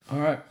All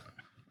right.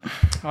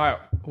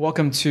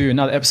 Welcome to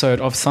another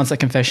episode of Sunset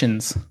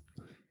Confessions.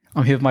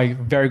 I'm here with my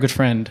very good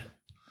friend,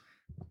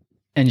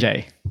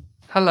 NJ.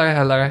 Hello.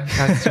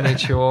 Nice to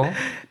meet you all.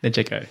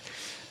 Nedeljko.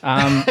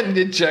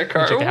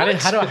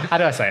 Nedeljko. How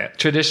do I say it?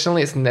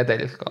 Traditionally, it's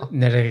Nedeljko.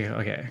 Nedeljko,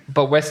 okay.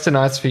 But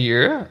westernized for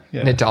you,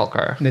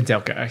 Nedeljko.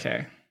 Nedeljko,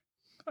 okay.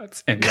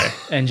 It's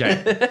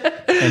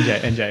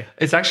NJ.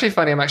 It's actually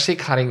funny. I'm actually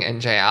cutting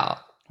NJ out.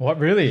 What,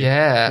 really?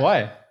 Yeah.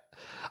 Why?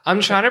 I'm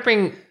trying to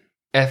bring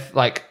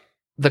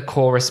the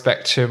core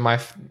respect to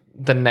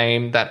the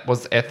name that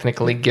was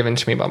ethnically given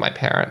to me by my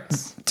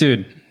parents.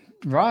 Dude,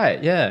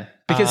 right, yeah.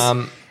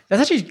 Because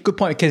that's actually a good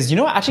point because, you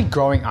know what, actually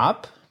growing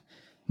up,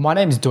 my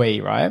name's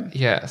Dwee, right?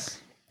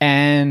 Yes.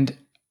 And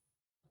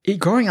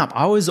growing up,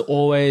 I was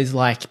always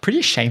like pretty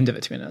ashamed of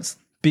it, to be honest.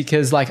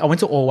 Because like I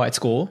went to all white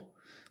school,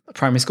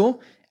 primary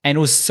school, and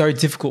it was so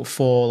difficult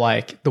for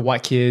like the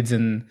white kids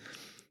and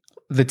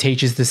the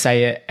teachers to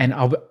say it. And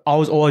I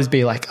was always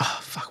be like, oh,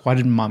 fuck, why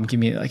didn't mum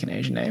give me like an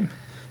Asian name?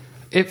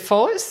 It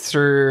follows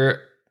through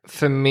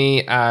for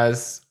me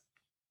as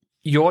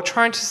you're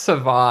trying to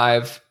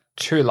survive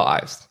two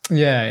lives.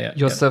 Yeah.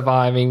 You're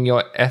surviving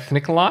your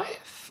ethnic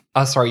life.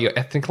 Your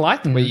ethnic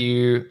life where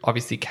you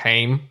obviously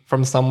came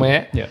from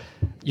somewhere. Yeah.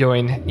 You're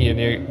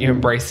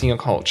embracing your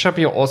culture, but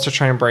you're also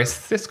trying to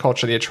embrace this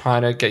culture that you're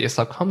trying to get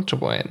yourself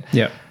comfortable in.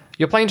 Yeah.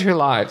 You're playing two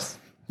lives.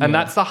 And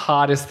that's the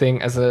hardest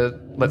thing as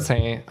let's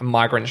say, a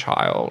migrant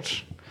child.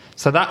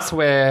 So that's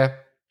where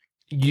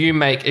you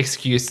make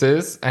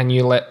excuses and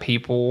you let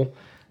people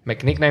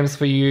make nicknames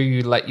for you.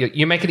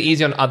 You make it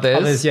easy on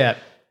others. Yeah.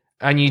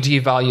 And you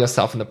devalue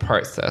yourself in the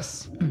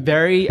process.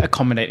 Very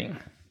accommodating.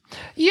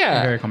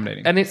 Yeah. Very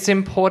accommodating. And it's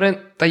important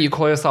that you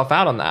call yourself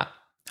out on that.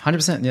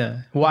 100%,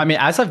 yeah. Well, I mean,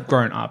 as I've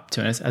grown up, to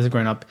be honest,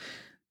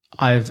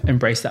 I've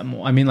embraced that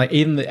more. I mean, like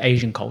even the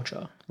Asian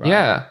culture, right?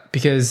 Yeah.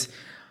 Because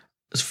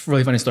it's a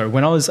really funny story.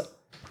 When I was,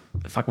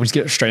 we'll just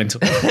get straight into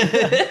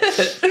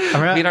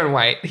it. We don't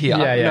wait here.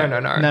 Yeah.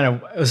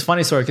 No. It was a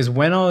funny story because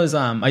when I was,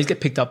 I used to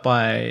get picked up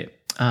by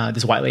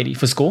this white lady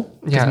for school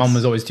because mum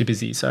was always too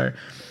busy. So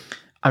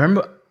I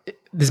remember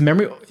this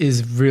memory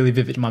is really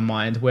vivid in my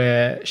mind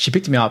where she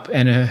picked me up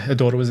and her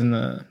daughter was in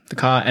the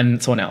car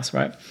and someone else,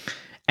 right?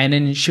 And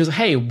then she was like,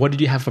 hey, what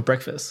did you have for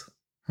breakfast?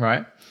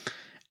 Right?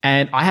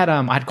 And I had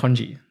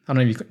congee. I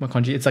don't know if you know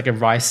congee. It's like a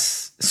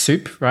rice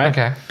soup, right?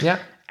 Okay. Yeah.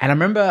 And I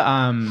remember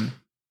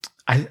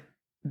I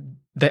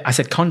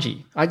said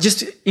congee. I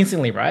just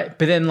instantly, right?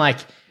 But then like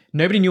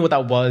nobody knew what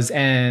that was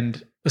and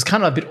it was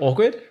kind of a bit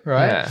awkward,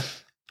 right? Yeah.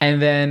 And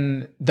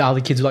then the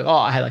other kids were like, oh,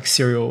 I had like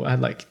cereal, I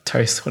had like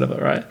toast,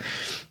 whatever, right?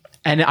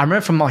 And I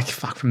remember from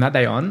that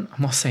day on,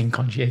 I'm not saying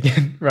congee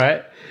again,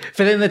 right?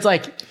 But then it's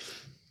like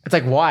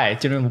why?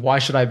 Do you know, why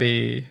should I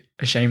be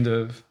ashamed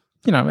of,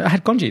 I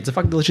had congee. It's a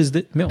fucking delicious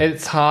meal.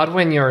 It's hard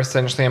when you're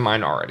essentially a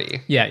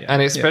minority. Yeah.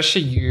 And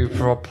especially you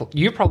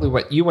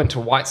went to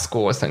white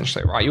school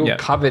essentially, right? You were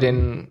covered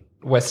in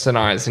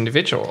westernized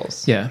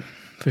individuals. Yeah,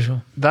 for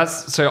sure.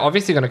 That's so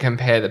obviously going to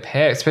compare the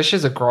pair, especially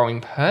as a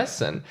growing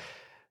person.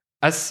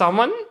 As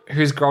someone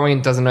who's growing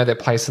and doesn't know their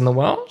place in the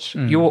world,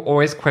 you will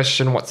always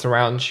question what's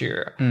around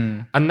you.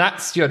 And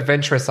that's your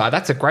adventurous side.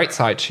 That's a great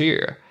side too.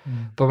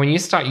 But when you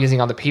start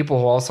using other people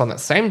who are also on that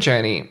same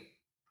journey,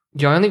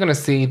 you're only going to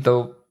see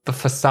the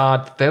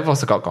facade they've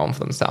also got going for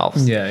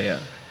themselves. Yeah.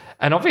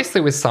 And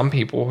obviously with some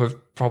people who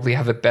probably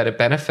have a better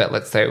benefit,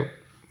 let's say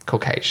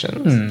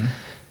Caucasians,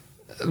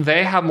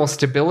 they have more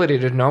stability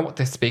to know what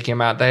they're speaking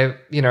about. They,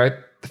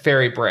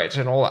 fairy bread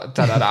and all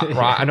that,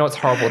 right? I know it's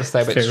horrible to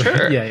say, but it's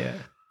true. Yeah.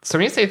 So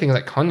when you say things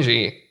like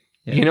congee,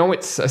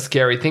 it's a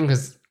scary thing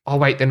because, oh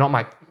wait, they're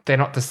not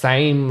the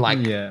same. Like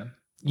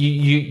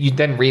you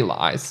then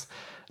realize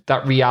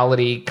that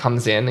reality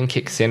comes in and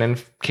kicks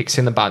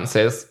in the butt and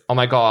says, oh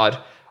my God,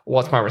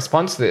 what's my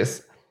response to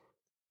this?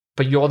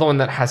 But you're the one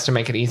that has to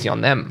make it easy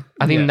on them.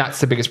 I think that's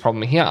the biggest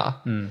problem here.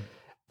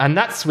 And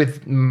that's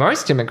with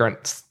most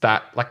immigrants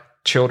that like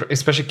children,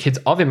 especially kids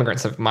of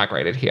immigrants have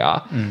migrated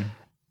here,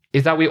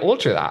 is that we all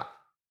do that.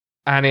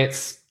 And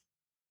it's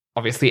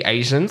obviously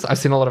Asians. I've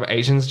seen a lot of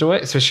Asians do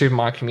it, especially in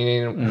my community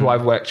and who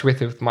I've worked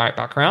with my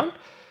background.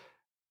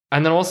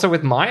 And then also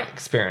with my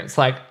experience,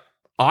 like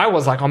I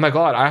was like, oh my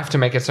God, I have to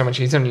make it so much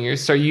easier on you.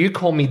 So you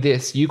call me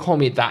this, you call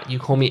me that, you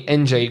call me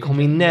NJ, you call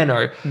me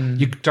Nano.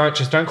 You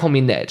don't call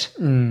me Ned.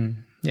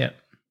 Yeah.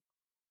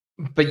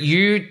 But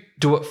you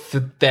do it for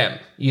them.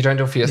 You don't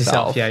do it for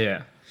yourself.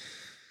 Yeah.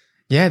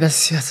 Yeah,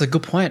 that's a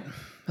good point.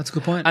 That's a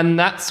good point. And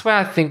that's where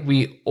I think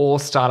we all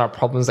start our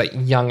problems at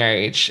young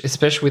age,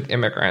 especially with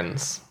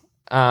immigrants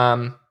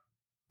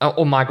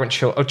or migrant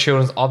children or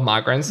children of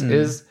migrants,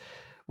 is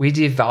we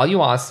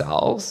devalue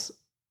ourselves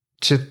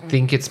to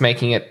think it's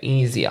making it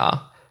easier,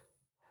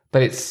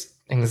 but it's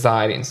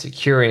anxiety,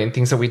 insecurity, and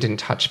things that we didn't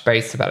touch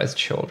base about as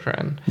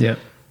children. Yeah.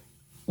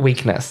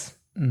 Weakness.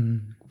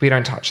 We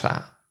don't touch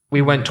that.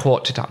 We weren't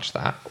taught to touch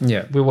that.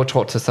 Yeah. We were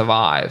taught to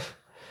survive.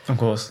 Of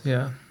course,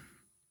 yeah.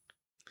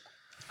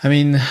 I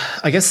mean,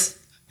 I guess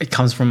it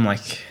comes from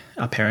like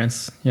our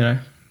parents,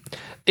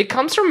 It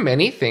comes from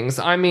many things.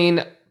 I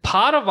mean,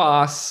 part of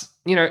us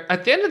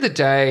at the end of the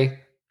day,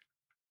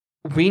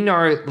 we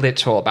know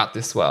little about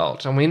this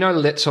world and we know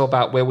little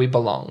about where we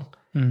belong.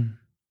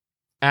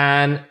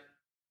 And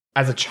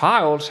as a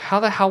child, how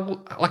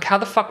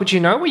the fuck would you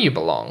know where you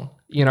belong,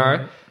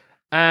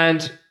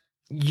 And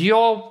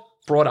you're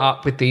brought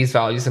up with these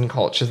values and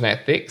cultures and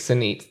ethics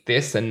and eat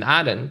this and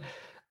that, and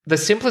the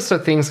simplest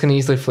of things can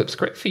easily flip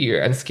script for you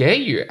and scare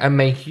you and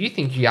make you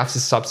think you have to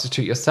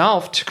substitute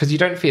yourself because you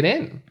don't fit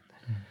in.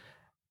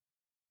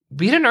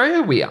 We don't know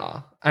who we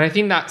are. And I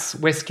think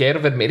we're scared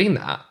of admitting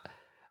that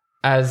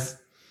as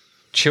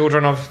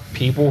children of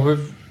people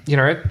who've,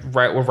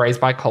 were raised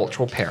by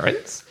cultural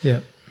parents. Yeah.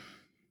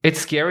 It's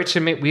scary to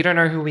admit we don't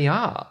know who we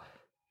are.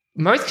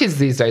 Most kids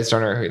these days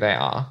don't know who they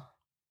are.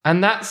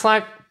 And that's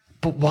like,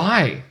 but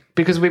why?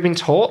 Because we've been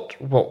taught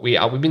what we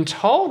are. We've been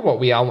told what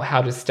we are,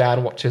 how to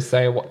stand, what to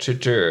say, what to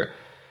do.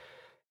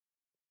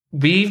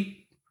 We've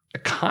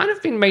kind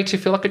of been made to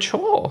feel like a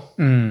chore.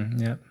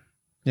 Yeah.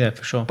 Yeah,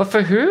 for sure. But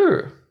for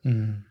who?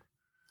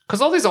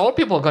 Because all these old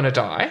people are going to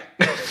die.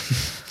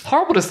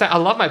 Horrible to say. I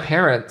love my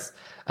parents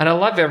and I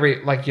love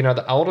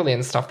the elderly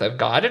and stuff. They've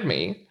guided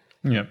me.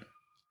 Yeah.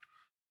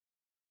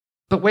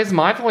 But where's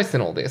my voice in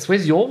all this?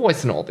 Where's your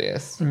voice in all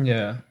this?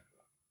 Yeah.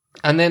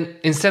 And then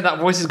instead that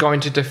voice is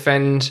going to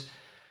defend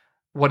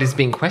what is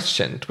being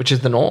questioned, which is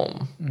the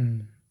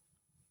norm.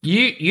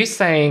 You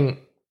saying,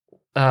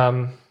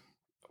 I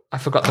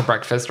forgot the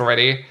breakfast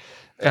already.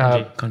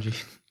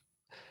 Kanji.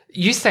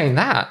 You saying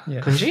that?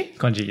 Yeah. Kanji?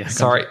 Kanji, yeah.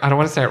 Sorry, I don't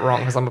want to say it wrong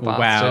because I'm a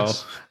bastard. Wow.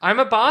 I'm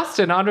a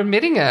bastard. I'm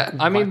admitting it.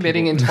 I'm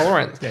admitting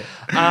intolerance.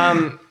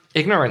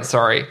 Ignorance,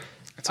 sorry.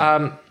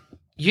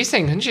 You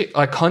saying kanji,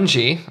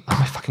 kanji. Oh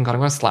my fucking God, I'm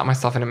going to slap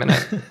myself in a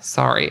minute.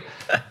 Sorry.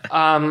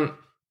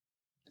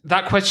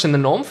 That questioned the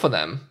norm for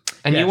them.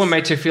 And you were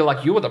made to feel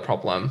like you were the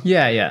problem.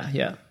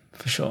 Yeah,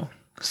 for sure.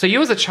 So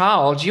you as a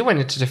child, you went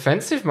into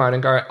defensive mode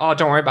and go, oh,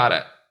 don't worry about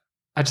it.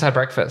 I just had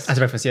breakfast.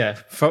 Yeah.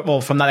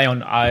 From that day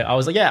on, I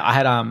was like, I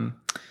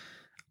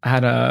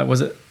had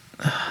was it?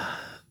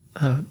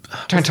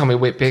 Don't tell me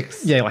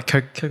Weet-Bix. Yeah, like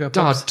Cocoa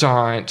Pops. Oh,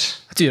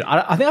 don't. Dude,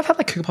 I think I've had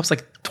like Cocoa Pops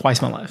like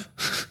twice in my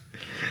life.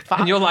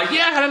 And you're like, I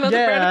had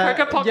another brand of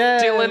Cocoa Pops,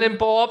 Dylan and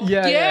Bob.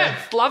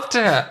 Yes, loved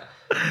it.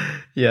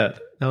 Yeah,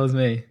 that was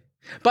me.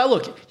 But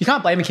look, you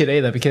can't blame a kid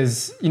either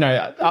because,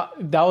 that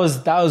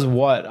was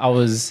what I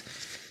was...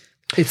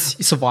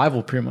 It's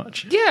survival pretty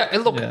much. Yeah,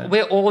 and look,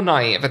 we're all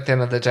naive at the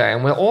end of the day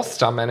and we're all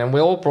stubborn and we're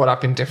all brought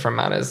up in different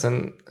manners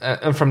and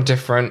from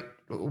different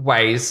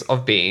ways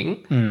of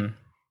being.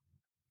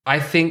 I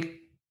think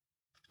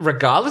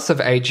regardless of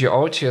age, you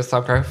owe it to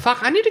yourself, go, fuck,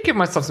 I need to give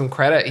myself some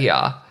credit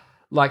here.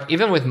 Like,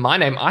 even with my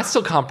name, I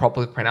still can't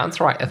properly pronounce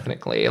right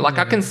ethnically. Like,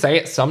 I can say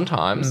it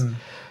sometimes.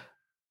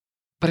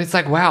 But it's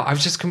like, wow, I've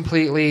just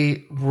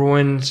completely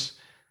ruined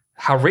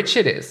how rich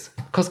it is.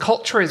 Because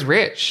culture is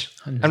rich.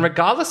 100%. And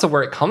regardless of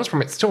where it comes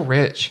from, it's still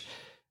rich.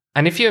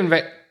 And if you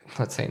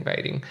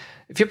invading,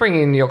 if you're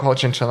bringing your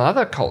culture into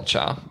another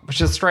culture, which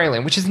is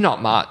Australian, which is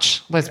not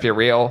much, let's be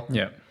real.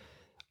 Yeah.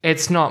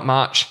 It's not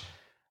much.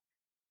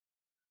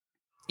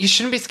 You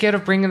shouldn't be scared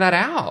of bringing that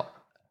out.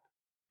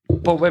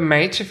 But we're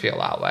made to feel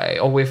that way,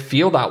 or we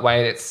feel that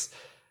way. It's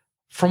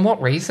from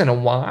what reason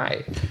and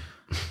why?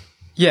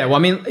 Yeah, well, I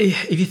mean,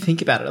 if you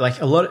think about it, like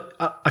a lot,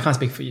 I can't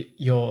speak for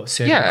your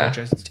Serbian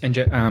culture. And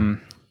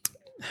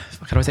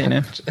how do I say your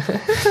name?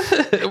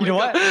 You know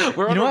what?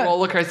 We're on a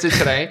roller coaster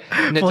today.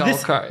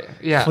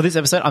 Nedeljko. For this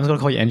episode, I'm just going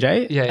to call you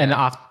NJ. Yeah. And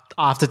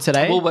after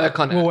today, we'll work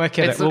on it. We'll work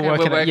it. We'll work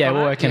it. Yeah,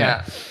 we'll work it.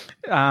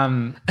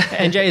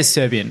 NJ is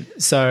Serbian,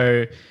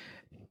 so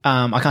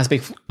I can't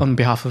speak on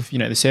behalf of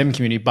the Serbian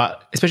community,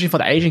 but especially for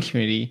the Asian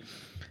community,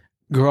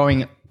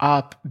 growing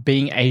up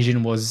being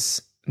Asian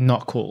was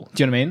not cool.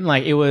 Do you know what I mean?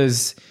 Like it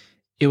was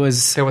there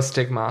was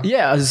stigma.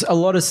 Yeah, there's a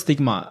lot of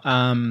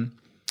stigma.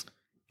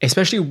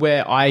 Especially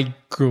where I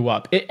grew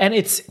up.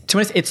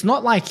 It's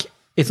not like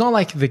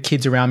the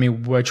kids around me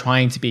were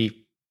trying to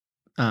be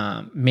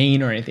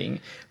mean or anything,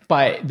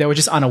 but they were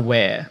just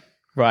unaware,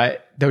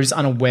 right? They were just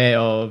unaware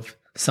of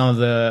some of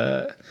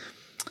the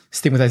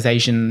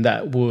stigmatization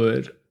that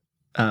would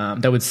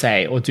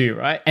say or do,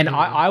 right? And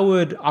I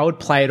would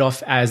play it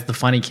off as the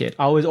funny kid.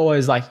 I was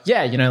always like,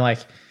 I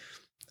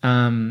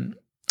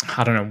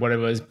don't know what it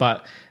was,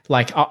 but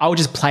like I would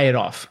just play it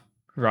off,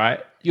 right?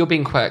 You're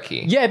being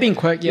quirky. Yeah, being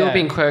quirky. Yeah. You're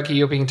being quirky.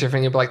 You're being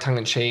different. You're like tongue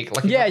in cheek.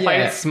 Like if you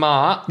play it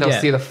smart, they'll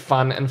see the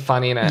fun and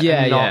funny in it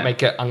and not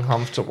make it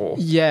uncomfortable.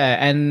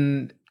 Yeah,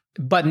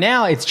 but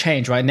now it's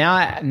changed, right?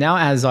 Now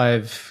as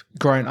I've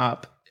grown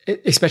up,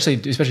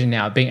 especially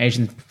now, being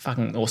Asian is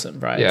fucking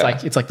awesome, right? Yeah.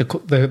 It's like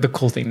the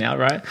cool thing now,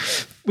 right?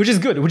 Which is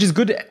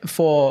good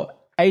for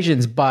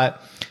Asians, but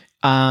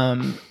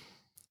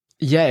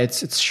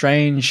it's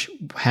strange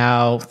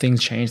how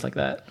things change like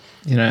that.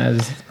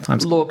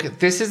 Times. Look,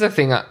 this is the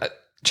thing.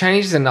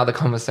 Change is another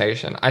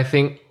conversation. I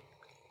think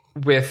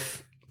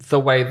with the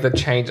way the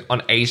change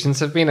on Asians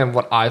have been and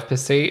what I've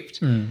perceived,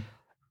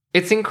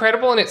 it's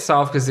incredible in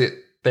itself because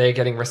they're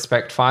getting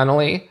respect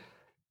finally.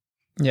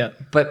 Yeah.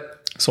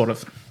 But sort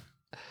of.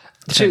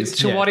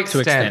 To what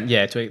extent?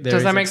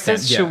 Does that make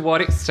sense? Yeah. To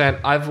what extent?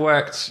 I've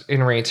worked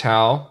in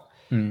retail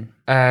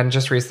and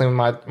just recently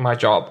with my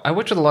job, I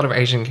worked with a lot of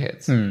Asian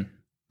kids.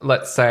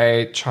 Let's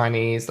say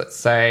Chinese, let's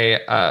say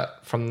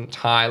from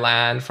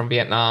Thailand, from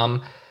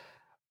Vietnam.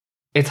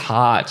 It's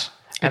hard.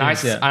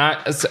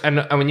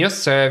 And when you're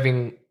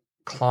serving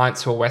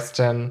clients who are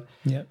Western,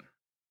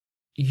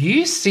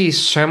 you see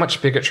so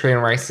much bigotry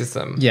and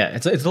racism. Yeah,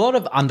 it's a lot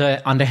of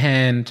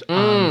underhand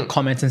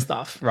comments and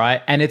stuff,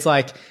 right? And it's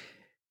like,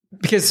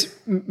 because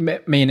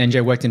me and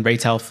NJ worked in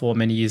retail for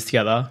many years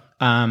together,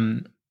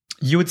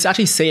 you would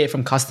actually see it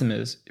from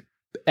customers,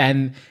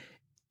 and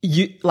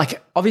you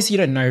like, obviously you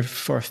don't know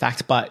for a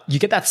fact, but you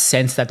get that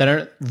sense that they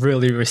don't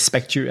really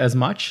respect you as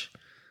much.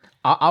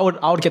 I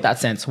would get that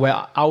sense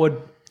where I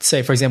would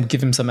say, for example,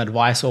 give him some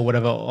advice or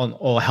whatever,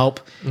 or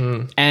help,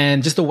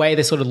 and just the way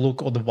they sort of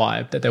look or the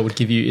vibe that they would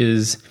give you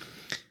is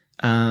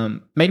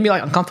made me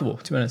like uncomfortable,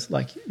 to be honest.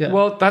 Like,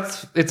 well,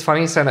 it's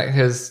funny you say that,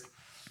 because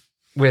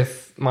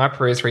with my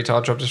previous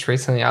retail job just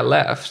recently, I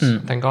left.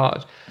 Thank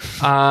God.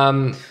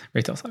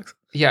 Retail sucks.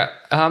 Yeah.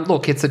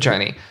 Look, it's a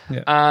journey.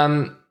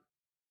 Yeah.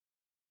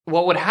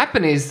 What would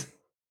happen is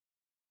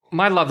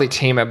my lovely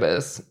team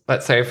members,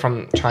 let's say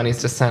from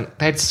Chinese descent,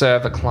 they'd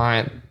serve a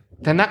client.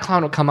 Then that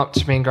client would come up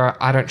to me and go,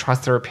 I don't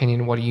trust their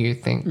opinion. What do you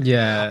think?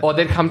 Yeah. Or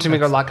they'd come to me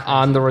and go like,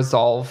 I'm the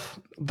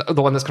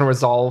one that's going to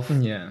resolve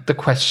the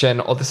question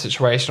or the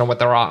situation or what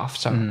they're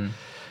after.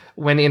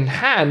 When in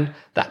hand,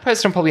 that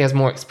person probably has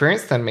more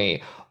experience than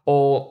me,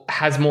 or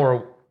has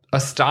more a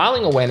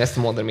styling awareness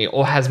more than me,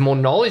 or has more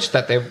knowledge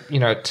that they've,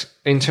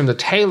 in terms of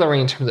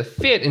tailoring, in terms of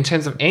fit, in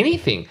terms of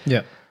anything.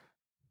 Yeah.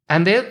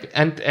 And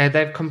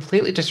they've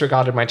completely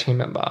disregarded my team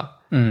member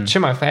to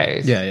my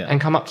face, and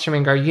come up to me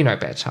and go, you know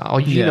better, or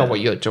you know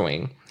what you're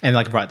doing, and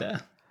like right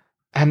there,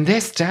 and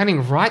they're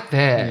standing right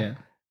there,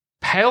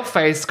 pale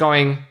face,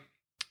 going,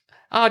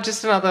 "Oh,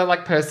 just another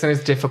like person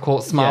who's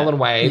difficult." Smile and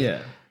wave,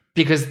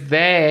 because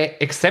they're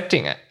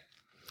accepting it,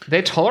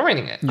 they're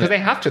tolerating it because they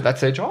have to.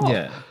 That's their job.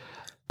 Yeah,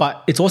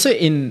 but it's also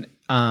in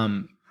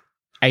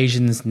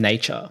Asians'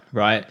 nature,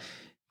 right?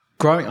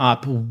 Growing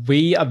up,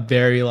 we are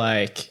very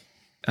like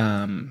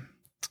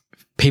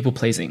people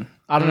pleasing.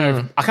 I don't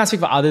know. I can't speak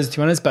for others, to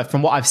be honest, but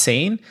from what I've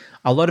seen,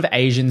 a lot of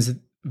Asians,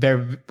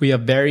 we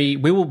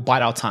will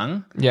bite our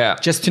tongue,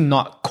 just to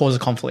not cause a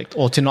conflict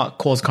or to not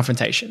cause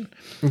confrontation,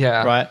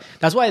 right?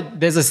 That's why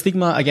there's a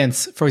stigma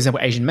against, for example,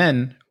 Asian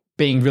men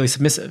being really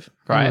submissive,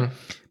 right?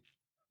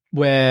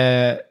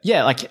 Where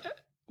like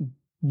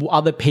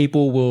other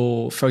people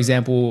will, for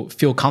example,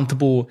 feel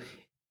comfortable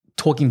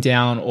talking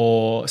down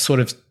or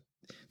sort of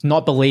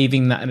not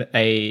believing that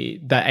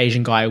that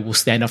Asian guy will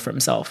stand up for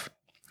himself,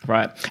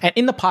 right? And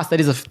in the past,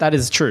 that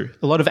is true.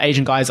 A lot of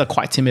Asian guys are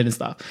quite timid and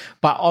stuff.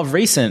 But of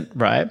recent,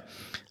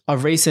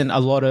 a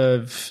lot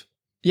of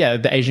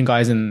the Asian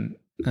guys and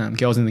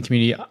girls in the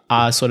community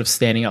are sort of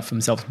standing up for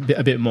themselves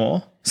a bit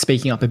more,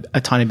 speaking up a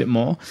tiny bit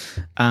more,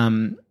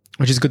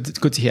 which is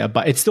good to hear.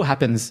 But it still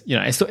happens,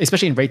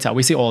 especially in retail.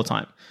 We see it all the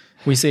time.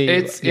 We see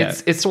it's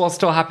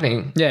still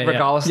happening,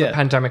 regardless of the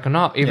pandemic or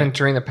not. Even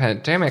during the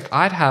pandemic,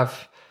 I'd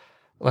have,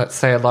 let's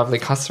say, lovely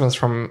customers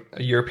from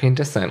European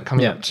descent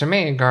coming up to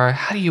me and go,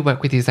 how do you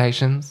work with these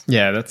Asians?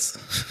 Yeah, that's...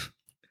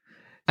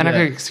 And I go,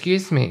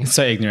 excuse me. It's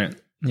so ignorant.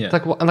 Yeah.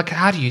 Like,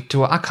 how do you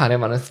do it? I can't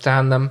even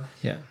understand them.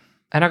 Yeah.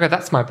 And I go,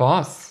 that's my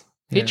boss.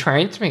 He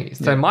trained me.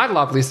 So my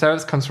lovely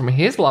service comes from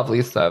his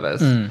lovely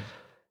service.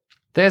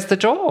 There's the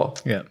door.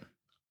 Yeah.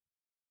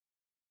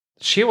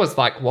 She was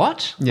like,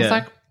 what? I was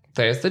like,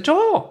 there's the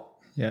door.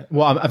 Yeah.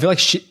 Well, I feel like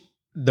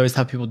those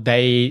type of people,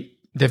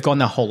 they've gone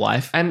their whole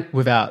life and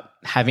without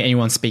having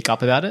anyone speak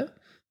up about it.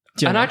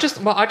 And I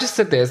just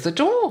said, there's the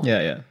door.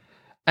 Yeah, yeah.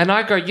 And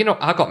I go,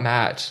 I got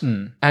mad.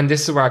 And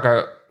this is where I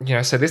go,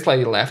 so this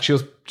lady left. She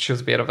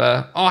was a bit of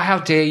a, oh, how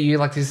dare you?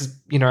 Like, this is,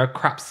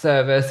 crap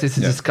service. This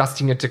is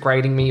disgusting. You're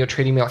degrading me. You're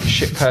treating me like a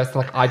shit person.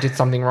 Like, I did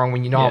something wrong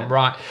when I'm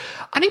right.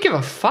 I didn't give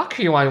a fuck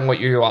who you are and what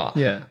you are.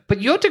 Yeah.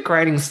 But you're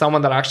degrading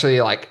someone that I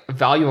actually like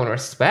value and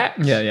respect.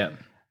 Yeah, yeah.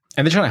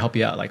 And they're trying to help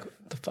you out. Like,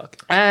 what the fuck?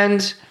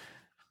 And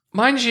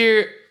mind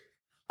you,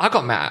 I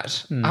got mad.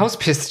 I was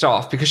pissed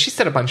off because she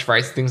said a bunch of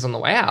racist things on the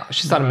way out.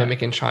 She started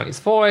mimicking Chinese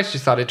voice. She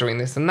started doing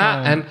this and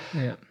that.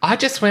 And I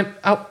just went,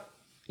 oh,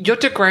 you're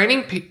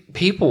degrading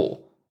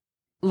people.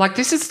 Like,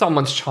 this is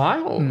someone's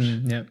child.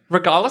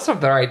 Regardless of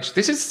their age,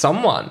 this is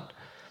someone.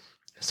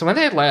 So when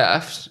they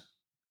left,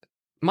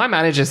 my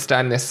manager's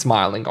standing there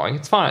smiling, going,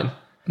 it's fine.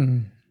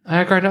 And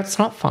I go, no, it's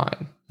not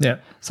fine. Yeah.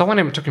 So I went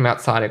and took him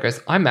outside. He goes,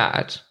 I'm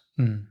mad.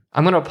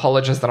 I'm going to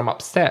apologize that I'm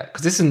upset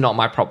because this is not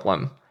my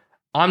problem.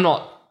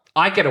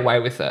 I get away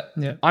with it.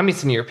 Yeah. I'm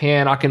Eastern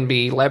European. I can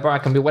be Labour. I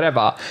can be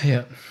whatever.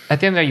 Yeah. At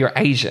the end of the day, you're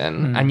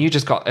Asian and you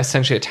just got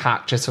essentially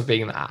attacked just for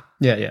being that.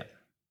 Yeah, yeah.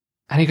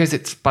 And he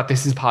goes, but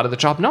this is part of the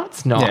job. No,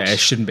 it's not. Yeah, it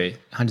shouldn't be.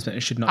 100%,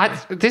 it should not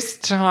At this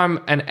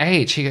time and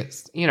age, he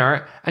goes,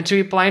 and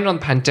to be blamed on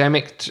the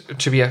pandemic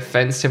to be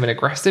offensive and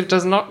aggressive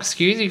does not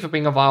excuse you for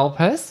being a vile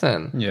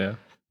person. Yeah.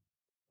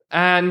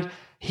 And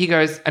He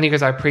goes,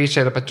 I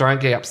appreciate it, but don't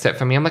get upset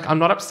for me. I'm like, I'm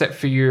not upset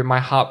for you. My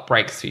heart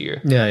breaks for you.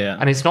 Yeah, yeah.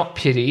 And it's not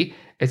pity.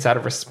 It's out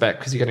of respect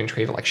because you're getting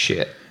treated like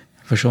shit.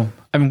 For sure.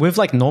 I mean, we've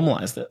like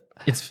normalized it.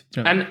 It's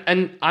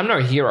and I'm no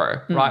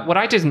hero, right? What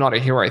I do is not a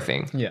hero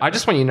thing. Yeah. I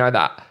just want you to know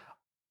that.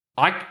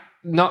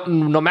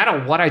 No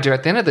matter what I do,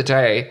 at the end of the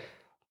day,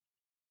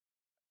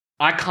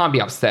 I can't be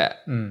upset.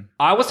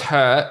 I was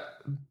hurt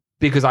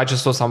because I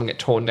just saw someone get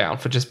torn down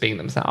for just being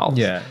themselves.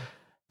 Yeah.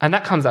 And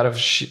that comes out of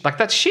like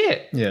that's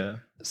shit. Yeah.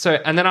 So,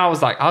 and then I was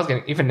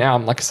getting, even now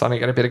I'm like starting to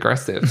get a bit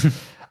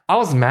aggressive. I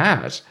was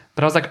mad,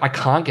 but I was like, I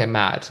can't get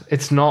mad.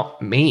 It's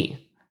not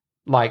me.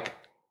 Like,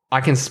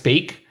 I can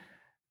speak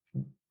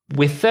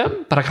with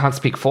them, but I can't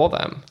speak for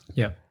them.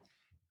 Yeah.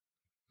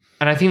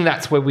 And I think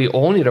that's where we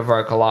all need to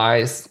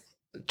vocalize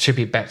to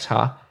be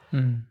better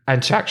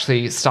and to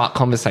actually start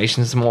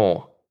conversations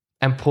more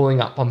and pulling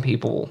up on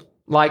people.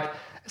 Like,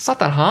 it's not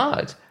that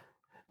hard.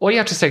 All you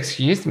have to say,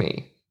 excuse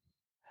me.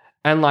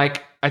 And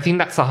like, I think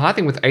that's the hard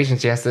thing with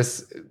Asians.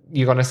 Yes,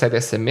 you're going to say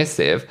they're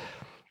submissive.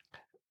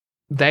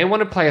 They want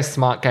to play a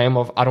smart game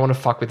of, I don't want to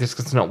fuck with this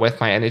because it's not worth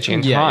my energy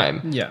and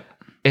time. Yeah.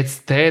 It's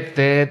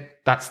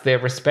that's their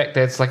respect.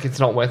 It's like, it's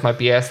not worth my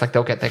BS. Like,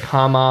 they'll get their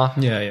karma.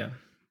 Yeah, yeah.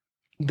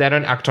 They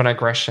don't act on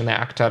aggression. They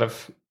act out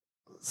of,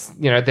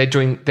 they're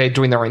doing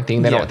their own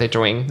thing. They know what they're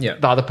doing. Yeah.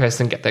 The other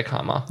person get their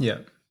karma. Yeah.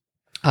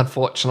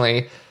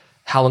 Unfortunately,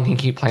 how long can you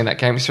keep playing that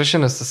game? Especially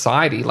in a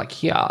society like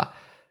here,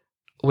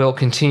 will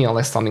continue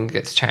unless something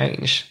gets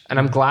changed. And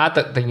I'm glad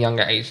that the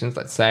younger Asians,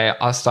 let's say,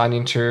 are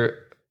starting to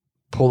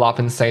pull up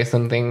and say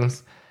some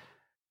things.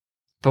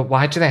 But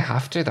why do they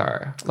have to,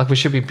 though? Like, we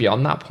should be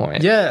beyond that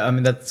point. Yeah, I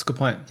mean, that's a good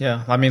point.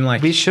 Yeah. I mean,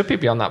 like... we should be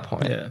beyond that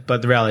point. Yeah,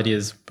 but the reality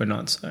is we're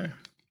not, so...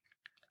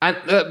 And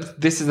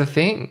this is the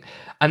thing.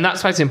 And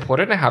that's why it's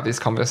important to have these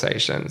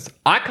conversations.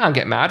 I can't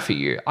get mad for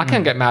you. I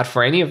can't get mad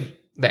for any of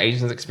the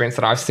Asians' experience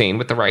that I've seen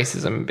with the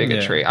racism and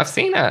bigotry. Yeah. I've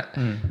seen it.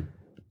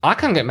 I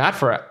can't get mad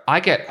for it. I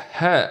get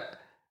hurt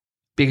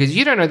because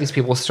you don't know these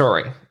people's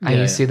story and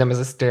you see them as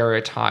a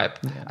stereotype,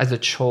 as a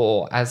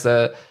chore, as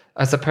a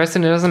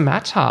person who doesn't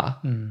matter.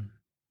 And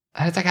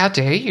it's like, how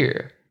dare you?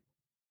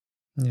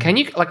 Yeah. Can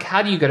you, like,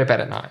 how do you go to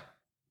bed at night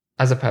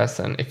as a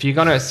person if you're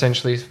going to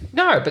essentially,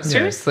 no, but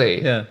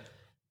seriously. Yeah.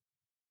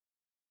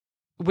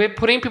 We're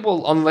putting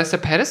people on lesser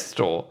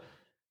pedestal.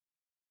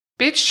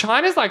 Bitch,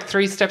 China's like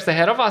 3 steps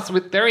ahead of us.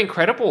 They're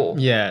incredible.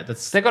 Yeah.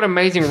 They've got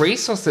amazing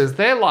resources.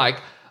 They're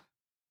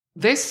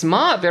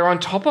smart. They're on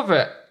top of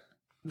it.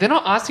 They're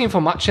not asking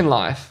for much in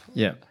life.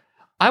 Yeah.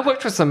 I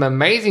worked with some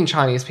amazing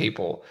Chinese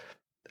people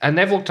and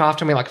they've looked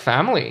after me like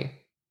family.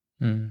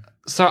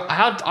 So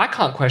I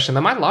can't question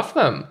them. I love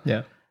them.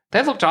 Yeah.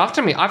 They've looked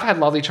after me. I've had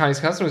lovely Chinese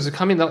customers who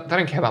come in, they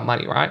don't care about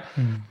money, right?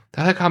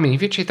 They'll come in.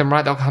 If you treat them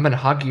right, they'll come and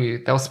hug you.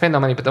 They'll spend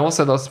their money, but they'll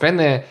spend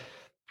their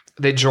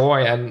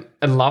joy and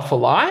love for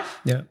life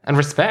and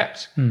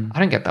respect. I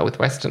don't get that with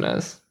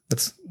Westerners.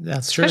 That's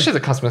true. Especially the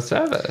customer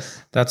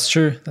service. That's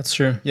true.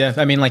 Yeah.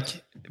 I mean,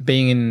 like,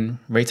 being in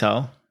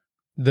retail,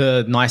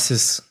 the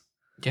nicest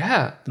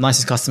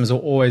customers are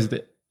always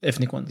the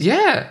ethnic ones.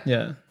 Yeah.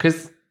 Yeah.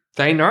 Because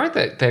they know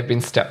that they've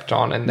been stepped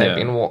on and they've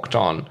been walked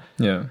on.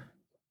 Yeah.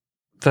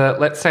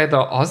 Let's say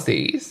the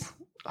Aussies,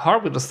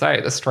 horrible to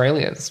say, the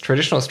Australians,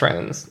 traditional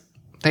Australians,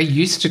 they're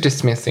used to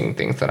dismissing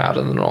things that are out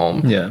of the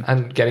norm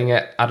and getting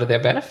it out of their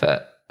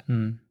benefit.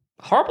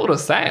 Horrible to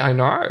say, I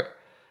know.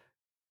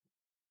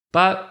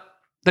 But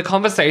the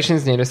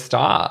conversations need to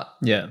start.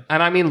 Yeah.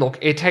 And I mean, look,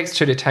 it takes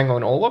 2 to tango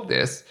in all of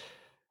this.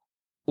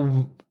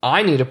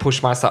 I need to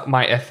push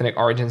my ethnic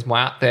origins more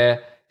out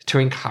there to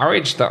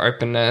encourage the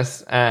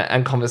openness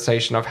and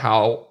conversation of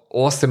how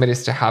awesome it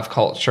is to have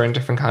culture and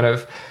different kind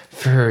of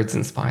foods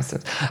and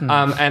spices.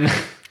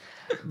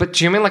 But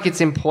do you mean like it's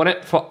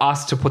important for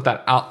us to put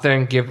that out there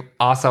and give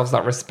ourselves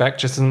that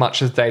respect just as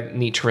much as they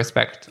need to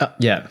respect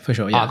for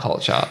sure. Our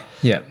culture?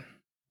 Yeah.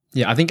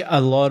 Yeah, I think a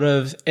lot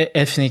of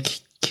ethnic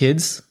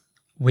kids,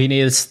 we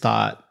need to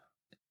start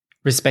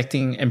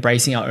respecting,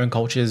 embracing our own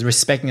cultures,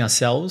 respecting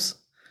ourselves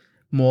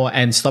more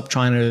and stop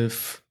trying to,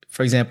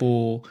 for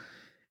example,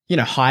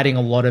 hiding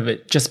a lot of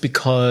it just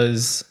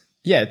because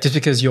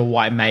your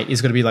white mate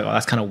is going to be like, oh,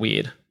 that's kind of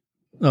weird.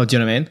 Oh, do you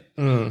know what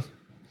I mean?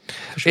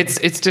 Sure.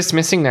 It's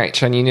dismissing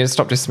nature and you need to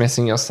stop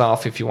dismissing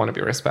yourself if you want to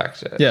be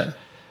respected. Yeah.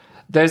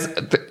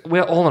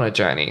 We're all on a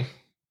journey.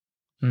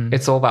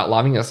 It's all about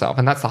loving yourself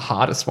and that's the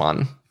hardest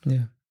one.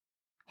 Yeah.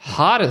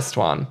 Hardest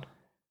one.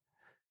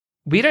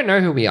 We don't know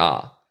who we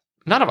are.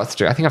 None of us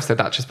do. I think I've said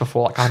that just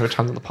before, like 100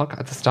 times on the podcast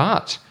at the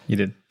start. You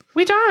did.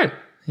 We don't.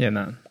 Yeah,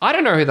 no. I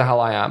don't know who the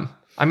hell I am.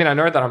 I mean, I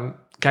know that I'm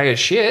gay as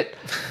shit.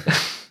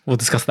 We'll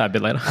discuss that a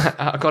bit later.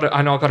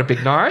 I know I've got a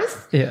big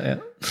nose. Yeah.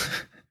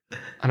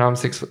 I know I'm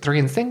 6'3"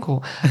 and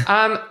single.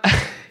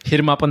 Hit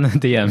him up on the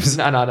DMs.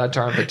 No,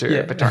 don't,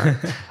 but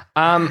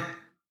don't.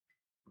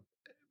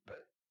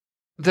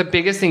 The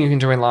biggest thing you can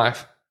do in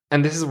life,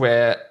 and this is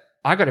where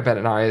I go to bed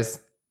at night, is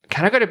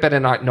can I go to bed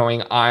at night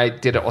knowing I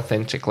did it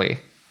authentically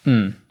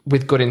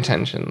with good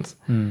intentions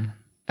and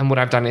would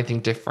I have done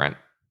anything different?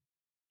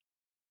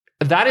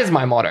 That is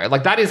my motto.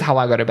 Like, that is how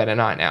I go to bed at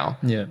night now.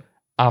 Yeah.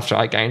 after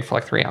I gained for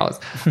like 3 hours.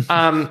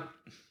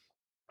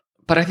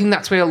 But I think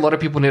that's where a lot of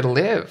people need to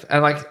live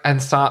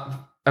and start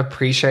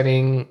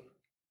appreciating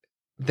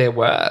their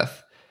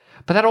worth.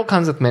 But that all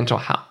comes with mental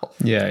health.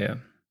 Yeah, yeah.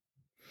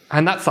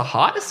 And that's the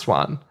hardest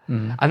one.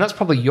 And that's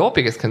probably your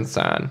biggest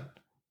concern.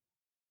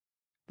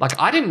 Like,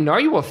 I didn't know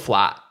you were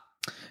flat.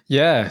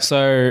 Yeah.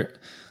 So,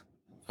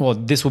 well,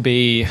 this will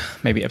be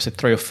maybe episode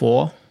 3 or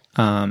 4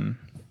 when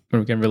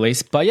we're going to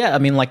release. But yeah, I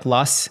mean, like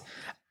one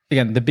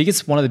of the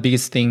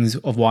biggest things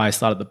of why I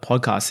started the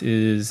podcast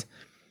is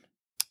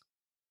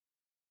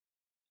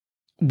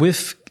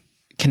with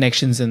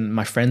connections and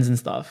my friends and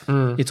stuff.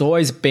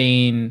 It's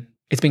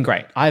been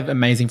great. I have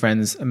amazing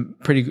friends,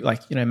 pretty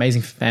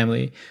amazing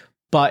family,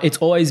 but it's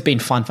always been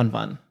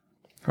fun,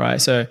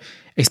 right? So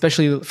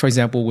especially, for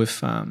example,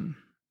 with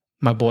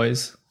my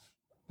boys,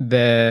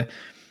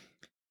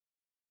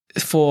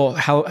 for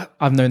how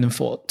I've known them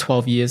for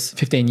 12 years,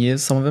 15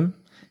 years, some of them,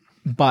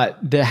 but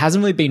there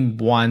hasn't really been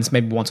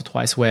maybe once or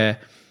twice where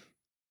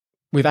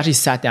we've actually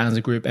sat down as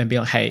a group and been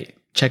like, hey,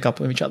 check up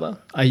with each other.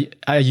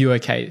 Are you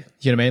okay?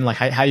 You know what I mean? Like,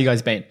 how you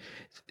guys been?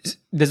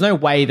 There's no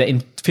way that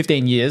in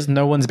 15 years,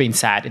 no one's been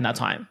sad in that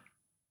time.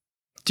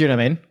 Do you know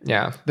what I mean?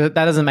 Yeah. That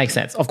doesn't make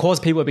sense. Of course,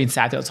 people have been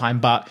sad at the time,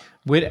 but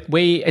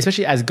we,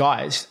 especially as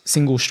guys,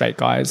 single straight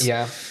guys.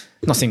 Yeah.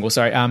 Not single,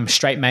 sorry.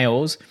 Straight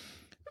males,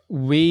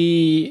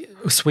 we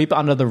sweep it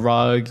under the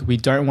rug. We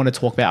don't want to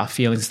talk about our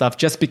feelings and stuff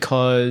just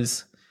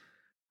because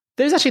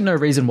there's actually no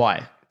reason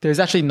why. There's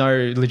actually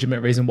no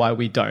legitimate reason why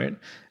we don't.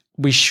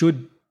 We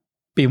should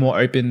be more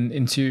open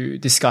into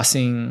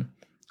discussing,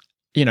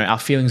 our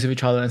feelings with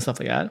each other and stuff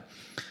like that.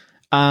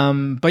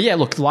 But yeah,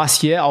 look,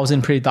 last year I was in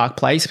a pretty dark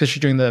place, especially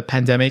during the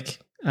pandemic,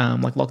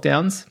 like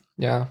lockdowns.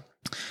 Yeah.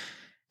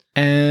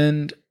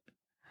 And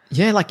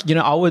yeah,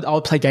 I would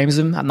play games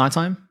with them at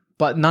nighttime,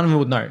 but none of them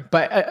would know.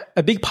 But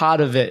a big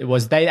part of it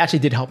was they actually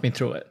did help me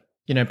through it.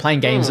 Playing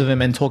games with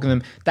them and talking to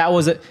them. That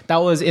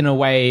was in a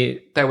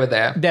way. They were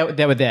there.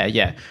 They were there,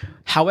 yeah.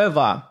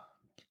 However,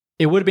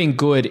 it would have been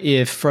good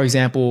if, for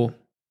example,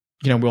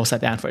 we all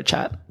sat down for a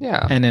chat.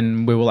 Yeah. And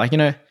then we were like,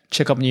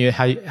 check up on you,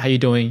 how you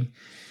doing?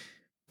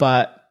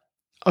 But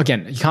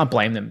again, you can't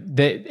blame them.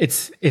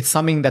 It's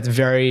something that's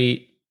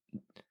very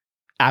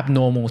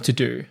abnormal to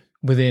do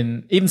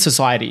within even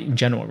society in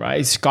general, right?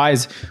 It's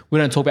guys, we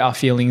don't talk about our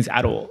feelings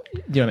at all.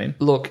 You know what I mean?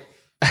 Look,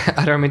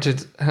 I don't mean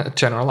to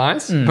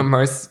generalize, but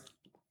most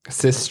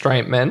cis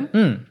straight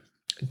men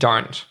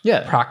don't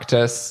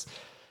practice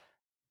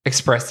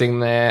expressing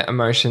their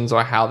emotions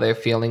or how they're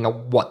feeling or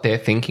what they're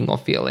thinking or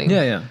feeling.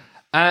 Yeah, yeah.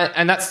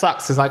 And that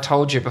sucks. As I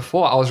told you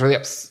before, I was really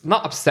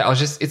not upset.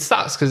 It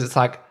sucks because it's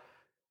like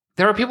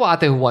there are people out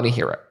there who want to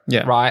hear it.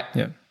 Yeah. Right?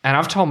 Yeah. And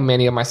I've told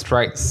many of my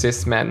straight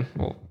cis men,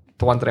 well,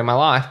 the ones that are in my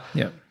life,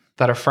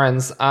 that are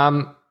friends,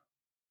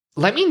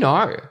 let me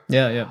know.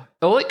 Yeah, yeah.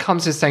 All it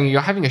comes to saying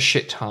you're having a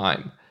shit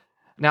time.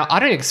 Now, I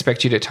don't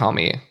expect you to tell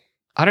me.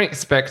 I don't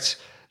expect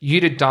you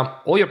to dump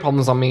all your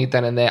problems on me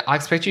then and there. I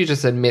expect you to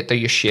just admit that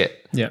you're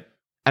shit. Yeah.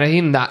 And I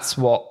think that's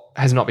what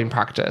has not been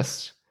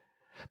practiced.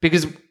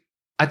 Because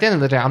at the end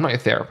of the day, I'm not your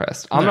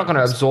therapist. I'm not going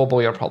to absorb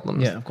all your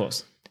problems. Yeah, of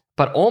course.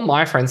 But all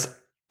my friends,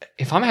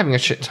 if I'm having a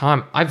shit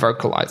time, I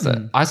vocalize it.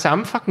 I say,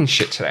 I'm fucking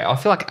shit today. I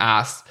feel like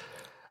ass.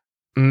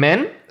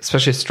 Men,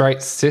 especially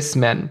straight cis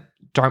men,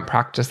 don't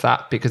practice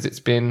that because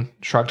it's been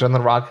shrugged under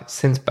the rug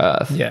since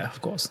birth. Yeah,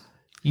 of course.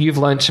 You've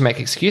learned to make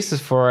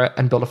excuses for it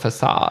and build a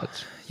facade.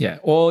 Yeah.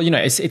 Or,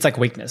 it's like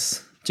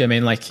weakness. Do you know what I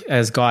mean? Like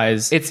as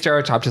guys. It's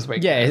stereotyped as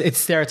weakness. Yeah, it's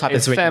stereotyped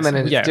as weakness. It's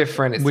feminine, it's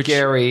different, it's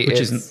scary.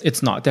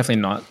 It's not,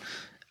 definitely not.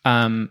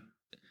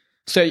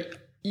 So,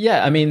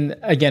 yeah, I mean,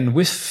 again,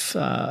 with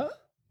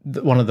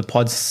one of the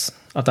pods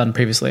I've done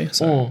previously,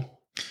 so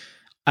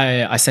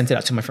I sent it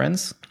out to my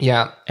friends.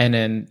 Yeah. And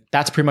then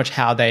that's pretty much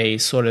how they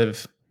sort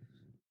of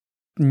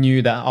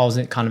knew that I was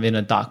kind of in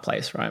a dark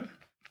place, right?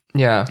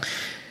 Yeah.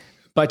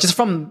 But just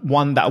from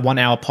that 1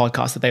 hour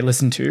podcast that they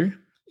listened to,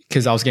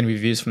 because I was getting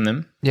reviews from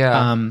them.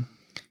 Yeah.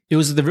 It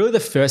was really the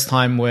first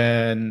time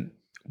when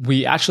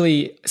we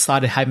actually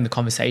started having the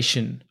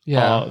conversation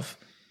of,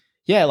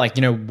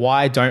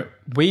 why don't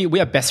we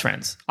are best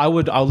friends. I'll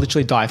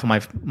literally die for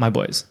my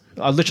boys.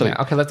 I literally.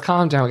 Yeah, okay, let's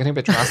calm down. We're getting a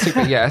bit drastic,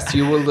 but yes,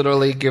 you will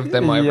literally give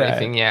them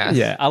everything. Yes.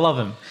 Yeah, I love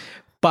them.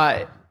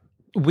 But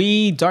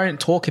we don't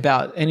talk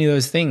about any of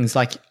those things.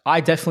 Like,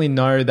 I definitely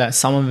know that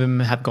some of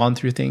them have gone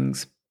through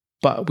things,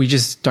 but we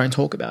just don't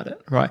talk about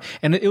it, right?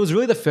 And it was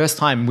really the first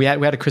time we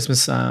had a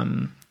Christmas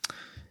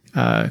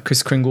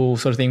Kris Kringle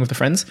sort of thing with the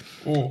friends.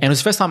 And it was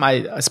the first time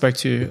I spoke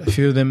to a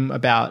few of them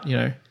about,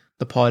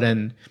 the pod,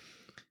 and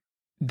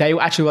they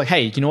were actually like,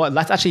 hey, you know what?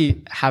 Let's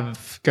actually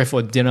go for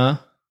a dinner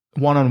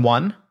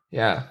one-on-one.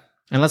 Yeah.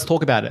 And let's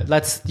talk about it.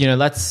 Let's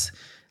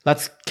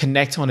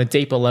connect on a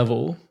deeper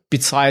level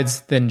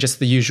besides than just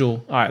the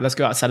usual, all right, let's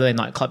go out Saturday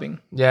night clubbing.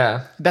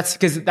 Yeah.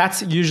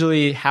 That's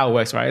usually how it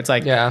works, right? It's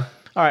like, all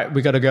right,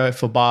 we got to go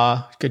for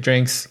bar, get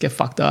drinks, get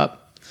fucked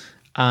up,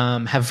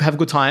 have a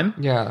good time.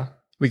 Yeah.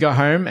 We go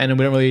home and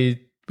we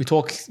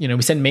talk,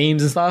 we send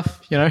memes and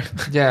stuff,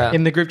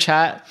 in the group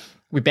chat,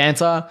 we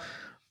banter,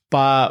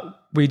 but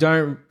we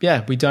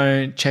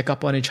don't check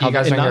up on each other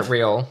enough. You guys don't get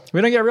real.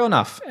 We don't get real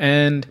enough.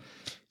 And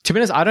to be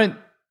honest,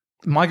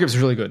 my group's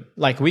really good.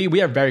 Like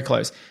we are very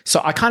close.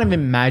 So I can't even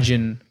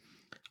imagine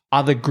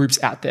other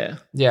groups out there.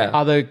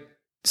 Yeah.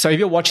 So if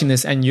you're watching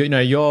this and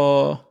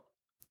you're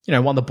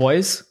one of the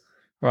boys,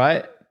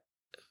 right?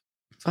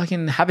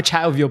 Fucking have a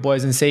chat with your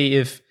boys and see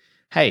if,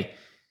 hey,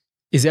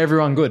 is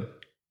everyone good?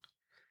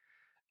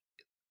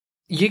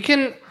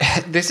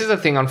 This is the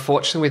thing,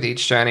 unfortunately, with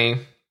each journey,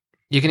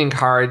 you can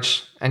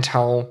encourage and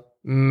tell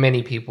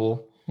many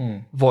people,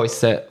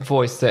 voice it.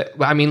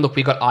 I mean, look,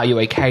 we got Are You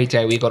Okay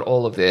Day, we got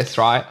all of this,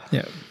 right?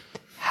 Yeah.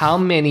 How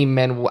many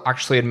men will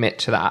actually admit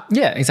to that?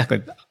 Yeah,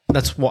 exactly.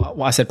 That's what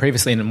I said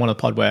previously in one of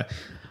the pod where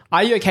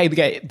Are You Okay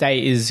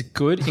Day is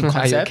good in concept.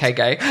 Are you okay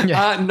gay?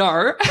 Yeah.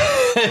 No.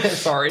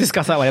 Sorry.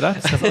 Discuss that later.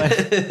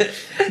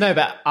 No,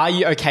 but Are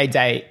You Okay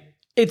Day,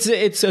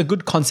 it's a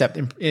good concept.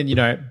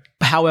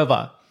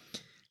 However,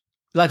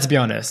 let's be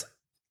honest.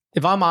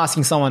 If I'm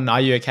asking someone,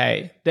 are you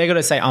okay? They're going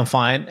to say, I'm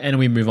fine, and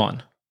we move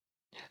on.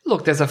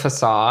 Look, there's a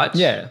facade.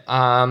 Yeah.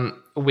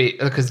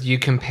 Because you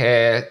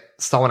compare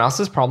someone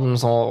else's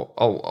problems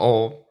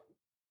or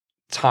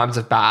times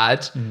of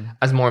bad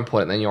as more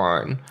important than your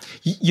own.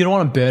 You don't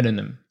want to burden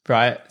them,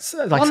 right?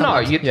 So, you don't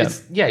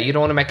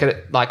want to make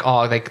it like,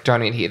 oh, they don't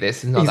need to hear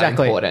this. It's not that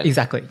important.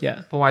 Exactly,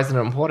 yeah. But why isn't it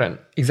important?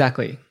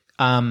 Exactly.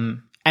 And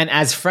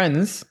as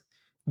friends,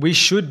 we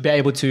should be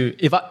able to,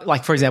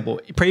 for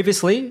example,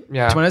 previously, to be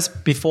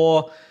honest,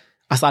 before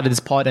I started this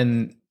pod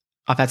and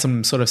I've had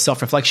some sort of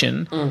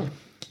self-reflection,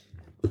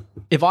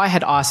 if I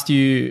had asked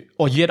you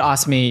or you had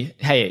asked me,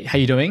 hey, how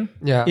you doing?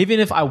 Yeah. Even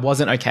if I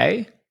wasn't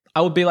okay,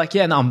 I would be like,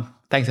 yeah, no,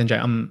 thanks, NJ.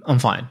 I'm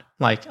fine.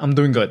 Like, I'm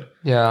doing good.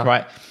 Yeah.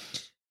 Right.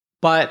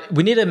 But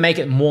we need to make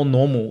it more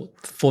normal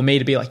for me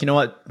to be like, you know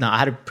what? No, I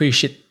had a pretty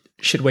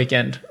shit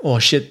weekend or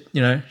shit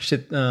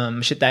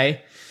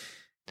day.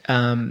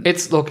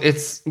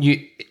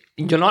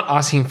 You're not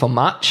asking for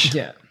much.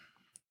 Yeah.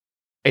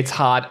 It's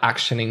hard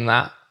actioning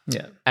that.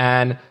 Yeah.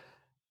 And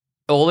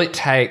all it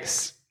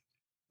takes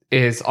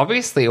is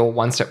obviously a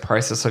one-step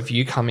process of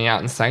you coming out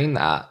and saying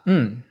that.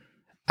 And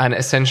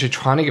essentially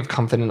trying to give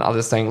comfort in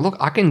others saying, look,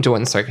 I can do it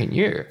and so can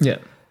you. Yeah.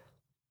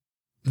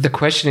 The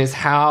question is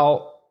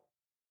how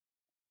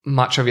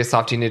much of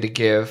yourself do you need to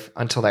give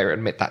until they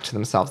admit that to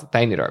themselves that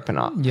they need to open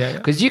up? Yeah.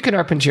 Because you can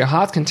open to your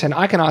heart's content.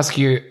 I can ask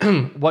you,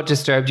 what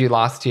disturbed you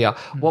last year?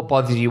 What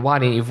bothered you? Why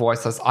didn't you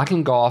voice this? I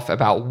can go off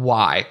about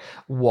why,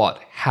 what,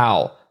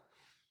 how.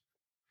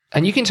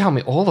 And you can tell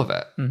me all of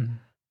it.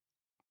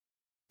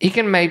 You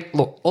can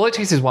all it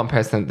takes is one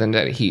person then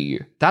to hear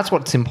you. That's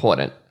what's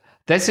important.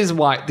 This is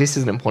why this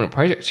is an important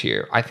project to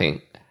you, I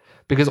think.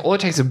 Because all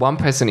it takes is one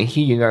person to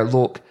hear you and go,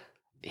 look,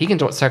 he can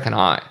do it, so can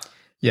I.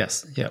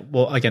 Yes. Yeah.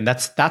 Well, again,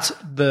 that's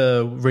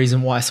the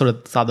reason why I sort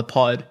of started the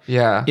pod.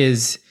 Yeah.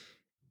 Is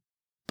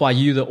by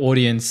you, the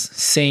audience,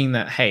 seeing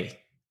that, hey,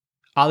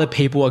 other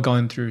people are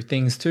going through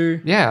things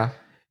too. Yeah.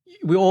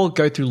 We all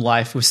go through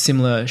life with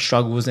similar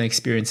struggles and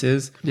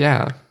experiences.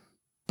 Yeah.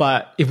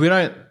 But if we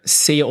don't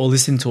see or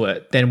listen to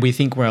it, then we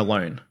think we're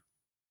alone.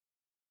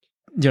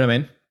 Do you know what I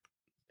mean?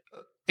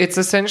 It's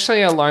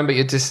essentially alone, but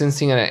you're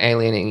distancing and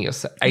alienating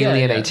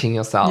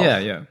yourself. Yeah,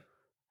 yeah.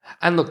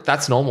 And look,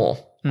 that's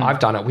normal. I've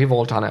done it. We've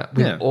all done it.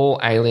 We've all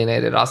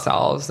alienated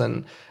ourselves,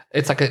 and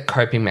it's like a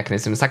coping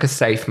mechanism. It's like a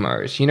safe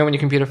mode. You know, when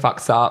your computer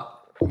fucks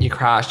up, you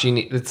crash.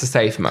 It's a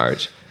safe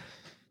mode.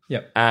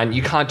 Yep. And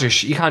you can't do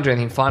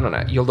anything fun on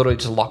it. You're literally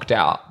just locked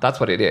out. That's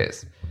what it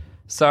is.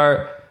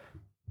 So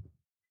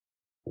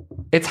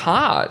it's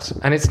hard,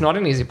 and it's not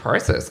an easy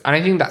process. And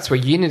I think that's where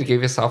you need to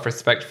give yourself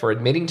respect for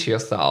admitting to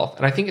yourself.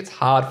 And I think it's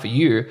hard for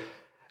you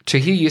to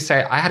hear you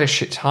say, I had a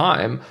shit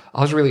time.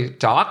 I was really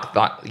dark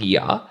that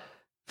year.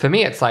 For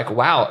me, it's like,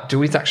 wow,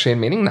 Dewey's actually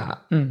admitting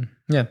that.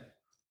 Yeah.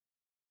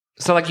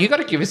 So, you got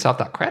to give yourself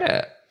that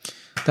credit.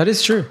 That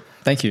is true.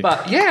 Thank you.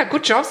 But, yeah,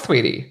 good job,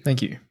 sweetie.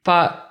 Thank you.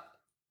 But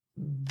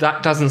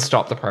that doesn't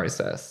stop the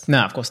process. No,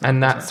 of course not.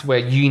 And that's where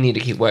you need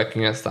to keep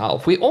working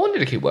yourself. We all need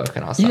to keep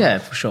working ourselves. Yeah,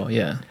 for sure,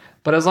 yeah.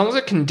 But as long as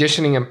we're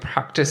conditioning and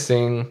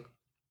practicing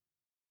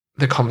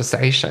the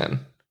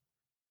conversation,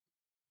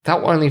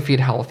 that will only feed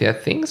healthier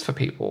things for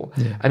people.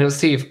 Yeah. And you'll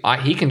see if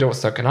he can do it,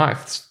 so can I.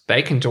 If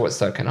they can do it,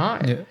 so can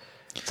I. Yeah.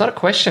 It's not a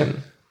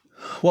question.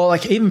 Well,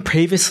 even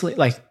previously,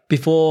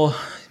 before,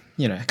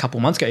 a couple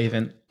months ago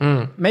even,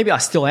 maybe I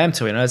still am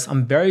too,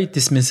 I'm very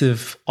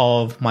dismissive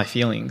of my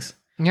feelings.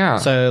 Yeah.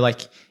 So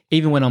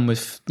even when I'm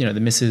with, the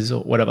missus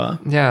or whatever.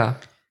 Yeah.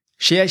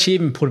 She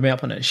even put me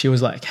up on it. She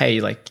was like, hey,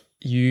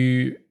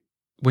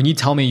 when you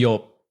tell me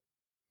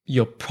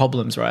your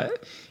problems, right,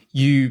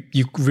 you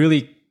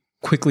really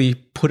quickly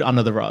put it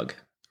under the rug,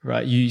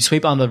 right? You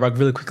sweep it under the rug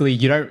really quickly.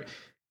 You don't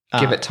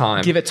give it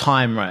time. Give it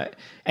time, right?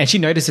 And she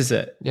notices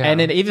it. Yeah. And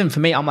then even for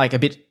me, I'm a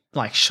bit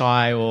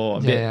shy or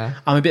a bit. Yeah.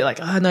 I'm a bit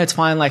oh no, it's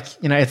fine.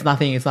 It's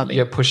nothing. It's nothing.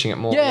 You're pushing it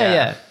more.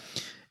 Yeah.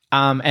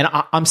 And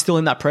I'm still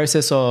in that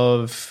process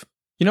of,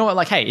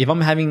 hey, if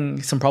I'm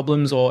having some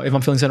problems or if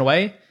I'm feeling certain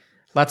way,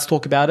 let's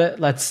talk about it.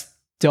 Let's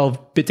delve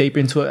a bit deeper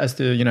into it as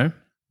to,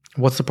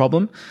 what's the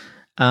problem.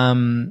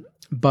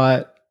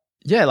 But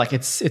yeah, like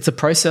it's a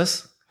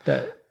process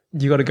that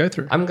you got to go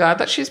through. I'm glad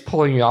that she's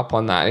pulling you up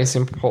on that. It's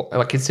important.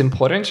 Like, it's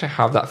important to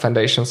have that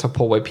foundation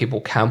support where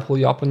people can pull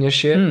you up on your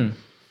shit.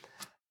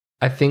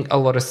 I think a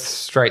lot of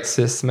straight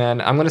cis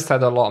men, I'm going to say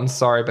that a lot, I'm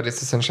sorry, but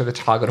it's essentially the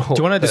target audience.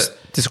 Do you want to just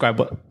describe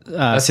what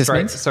cis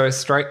means? So a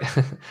straight,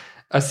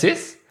 a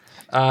cis?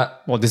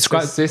 Well,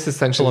 describe. So cis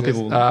essentially. A lot of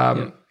people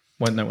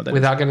won't know what that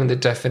without getting the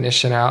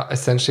definition out,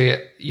 essentially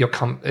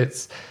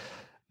it's,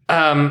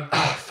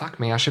 fuck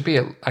me, I should be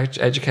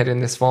educated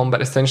in this form,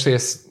 but essentially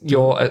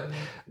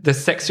the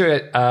sex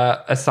you're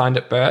assigned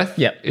at birth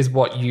is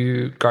what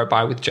you go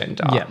by with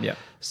gender. Yeah.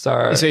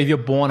 So if you're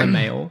born a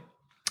male,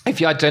 if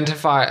you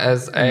identify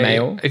as a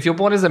male, if you're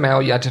born as a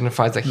male, you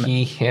identify as a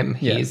he, him,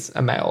 he's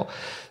a male.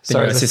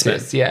 So as a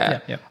cis,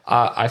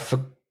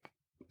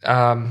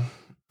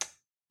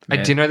 I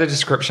do know the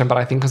description, but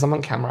I think because I'm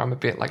on camera, I'm a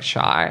bit like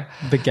shy.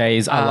 The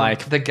gays are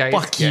like, the gays,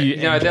 fuck you. You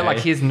know, they're like,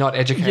 he's not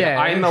educated. Yeah.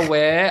 I'm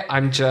aware.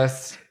 I'm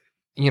just,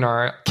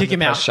 kick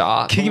him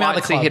out. Kick him out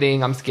of the club.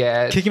 Hitting. I'm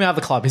scared. Kick him out of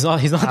the club. He's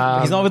not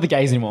with the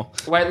gays anymore.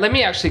 Wait, let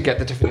me actually get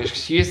the definition.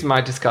 Excuse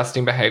my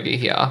disgusting behavior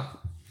here.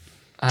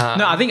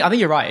 No, I think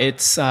you're right.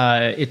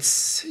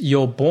 It's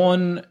you're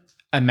born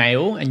a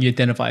male and you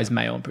identify as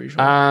male. I'm pretty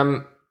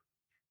sure.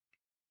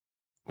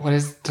 What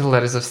is the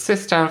letters of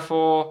cis stand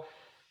for?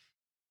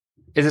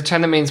 Is a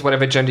term that means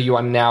whatever gender you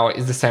are now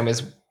is the same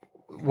as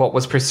what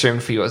was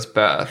presumed for you as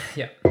birth.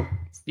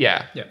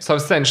 Yeah. So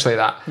essentially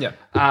that. Yeah.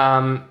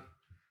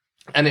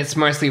 And it's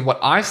mostly what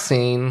I've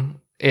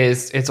seen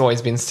is it's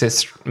always been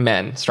cis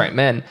men, straight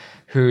men,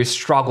 who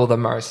struggle the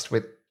most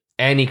with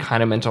any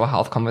kind of mental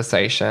health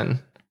conversation.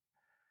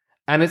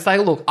 And it's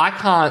like, look, I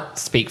can't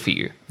speak for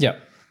you. Yeah.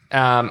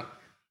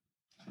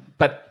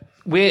 But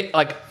we're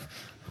like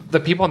the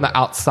people on the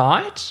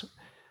outside,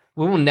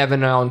 we will never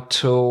know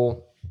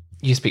until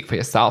you speak for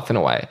yourself in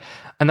a way.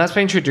 And that's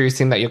by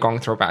introducing that you're going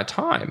through a bad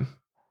time.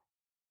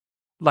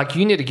 Like,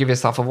 you need to give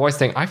yourself a voice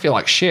saying, I feel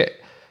like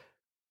shit.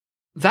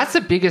 That's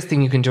the biggest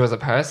thing you can do as a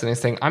person is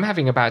saying, I'm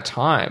having a bad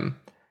time.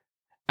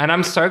 And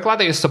I'm so glad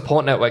that your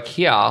support network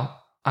here,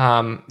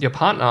 your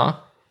partner,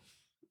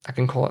 I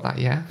can call it that,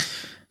 yeah?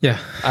 Yeah.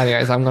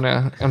 Anyways, I'm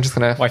just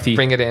gonna Wifey.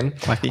 bring it in.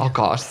 Wifey. Oh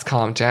gosh, just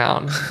calm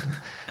down.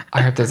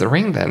 I hope there's a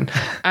ring then.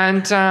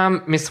 And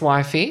Miss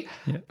Wifey,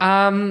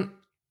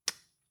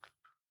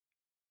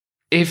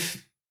 it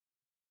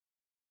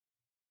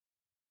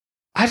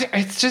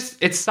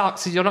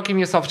sucks. You're not giving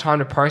yourself time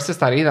to process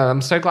that either.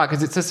 I'm so glad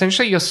because it's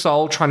essentially your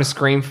soul trying to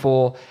scream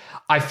for,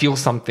 I feel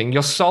something.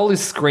 Your soul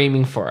is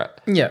screaming for it.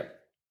 Yeah.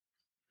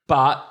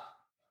 But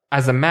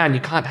as a man,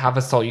 you can't have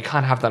a soul. You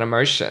can't have that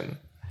emotion.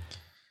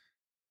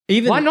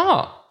 Why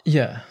not?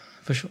 Yeah,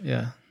 for sure.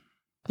 Yeah.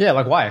 Yeah,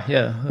 like why?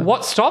 Yeah.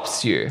 What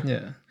stops you?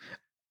 Yeah.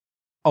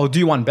 I'll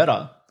do one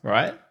better,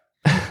 right?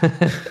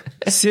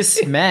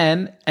 Cis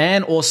man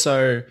and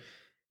also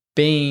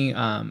being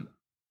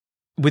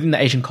within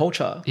the Asian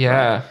culture.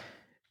 Yeah. Right?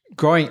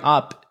 Growing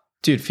up,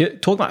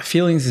 dude, talking about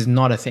feelings is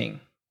not a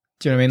thing.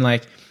 Do you know what I mean?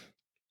 Like,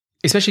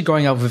 especially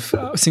growing up with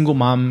a single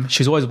mom,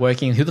 she's always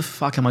working. Who the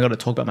fuck am I going to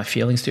talk about my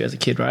feelings to as a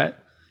kid, right?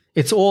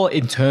 It's all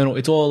internal.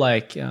 It's all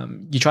like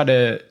you try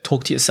to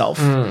talk to yourself.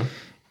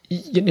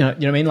 You know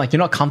what I mean? Like, you're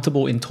not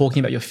comfortable in talking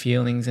about your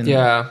feelings and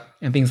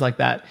things like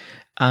that.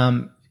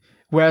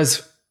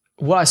 Whereas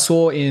what I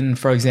saw in,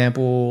 for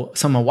example,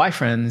 some of my white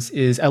friends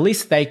is at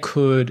least they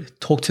could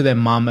talk to their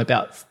mum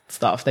about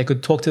stuff. They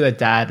could talk to their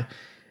dad,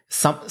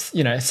 some of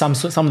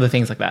the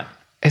things like that.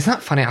 Isn't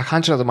that funny? I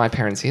can't tell my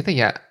parents either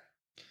yet.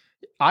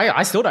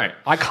 I still don't.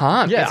 I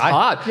can't. Yeah, it's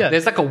hard. Yeah.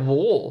 There's like a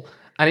wall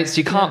and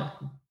you can't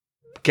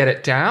get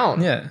it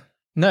down. Yeah.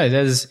 No,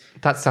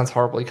 that sounds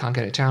horrible. You can't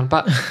get it down.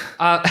 But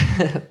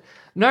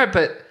no,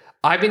 but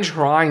I've been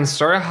trying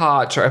so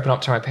hard to open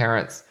up to my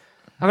parents.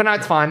 I go, no,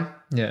 it's fine.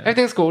 Yeah.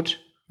 Everything's good.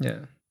 Yeah.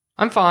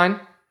 I'm fine.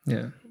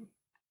 Yeah.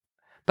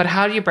 But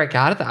how do you break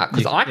out of that?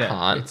 Because I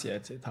can't.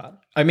 It's hard.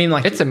 I mean,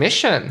 like, it's a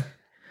mission.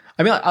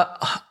 I mean,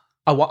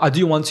 I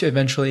do want to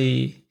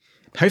eventually,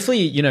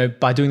 hopefully,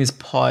 by doing this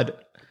pod,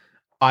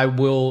 I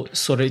will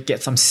sort of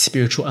get some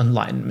spiritual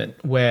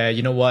enlightenment where,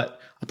 you know what,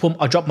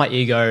 I drop my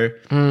ego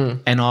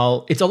and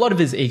it's a lot of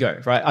his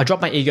ego, right? I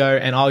drop my ego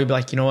and I'll be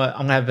like, you know what,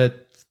 I'm going to have a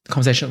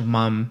conversation with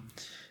mum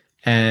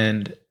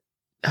and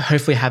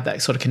hopefully have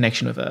that sort of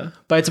connection with her.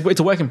 But it's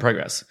a work in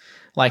progress.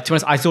 Like, to be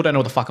honest, I still don't know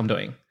what the fuck I'm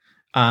doing.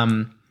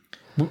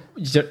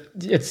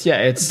 It's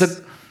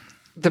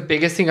the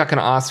biggest thing I can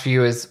ask for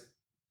you is,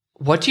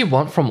 what do you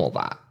want from all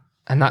that?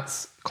 And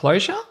that's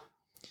closure?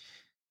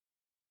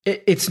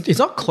 It's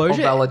not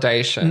closure. Or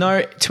validation.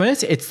 No, to be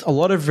honest, it's a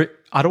lot of,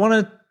 I don't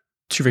want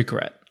to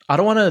regret. I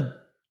don't want to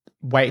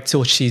wait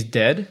till she's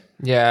dead.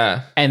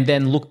 Yeah. And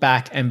then look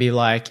back and be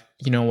like,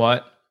 you know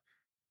what?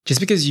 Just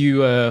because you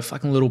were a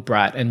fucking little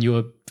brat and you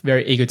were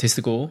very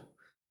egotistical,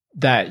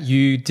 that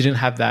you didn't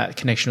have that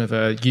connection with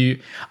her.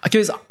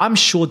 Because I'm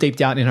sure deep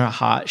down in her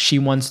heart, she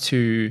wants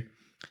to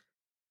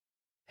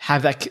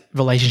have that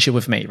relationship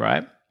with me,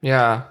 right?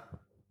 Yeah.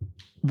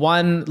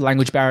 1,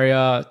 language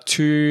barrier.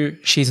 2,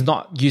 she's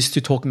not used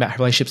to talking about her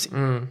relationships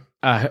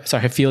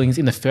her feelings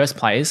in the first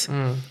place.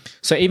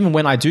 So even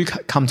when I do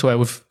come to her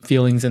with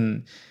feelings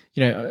and,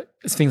 you know,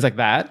 things like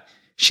that,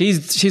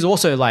 she's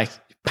also like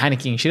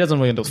panicking. She doesn't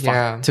really know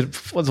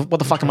what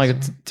the fuck am I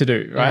to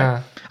do, right?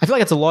 Yeah. I feel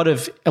like it's a lot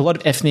of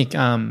ethnic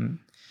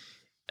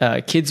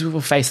kids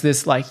will face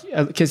this, like,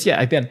 because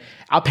again,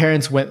 our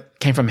parents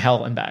came from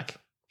hell and back,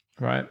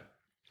 right?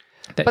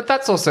 But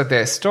that's also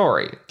their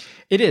story.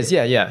 It is,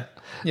 yeah.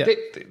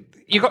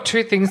 You got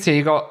two things here.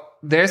 You got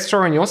their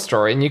story and your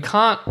story, and you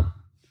can't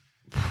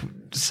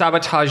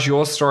sabotage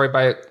your story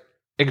by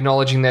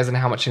acknowledging theirs and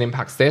how much it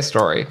impacts their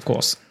story. Of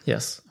course,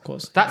 yes, of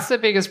course. That's the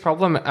biggest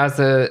problem as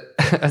a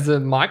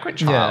migrant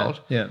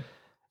child. Yeah.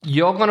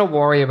 You're going to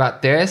worry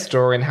about their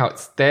story and how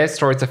their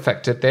story's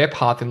affected their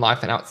path in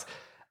life, and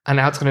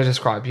how it's going to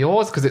describe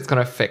yours because it's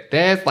going to affect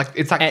theirs. Like,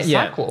 it's like a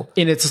cycle.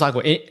 And it's a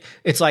cycle.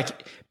 It's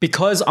like,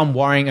 because I'm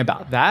worrying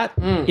about that,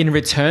 in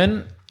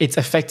return, it's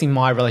affecting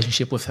my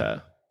relationship with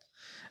her.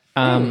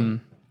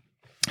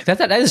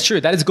 That is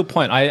true. That is a good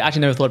point. I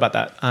actually never thought about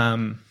that.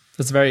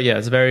 It's a very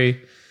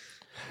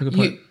good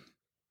point.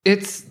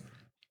 It's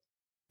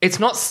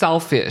not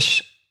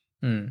selfish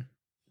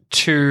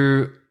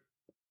to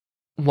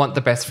want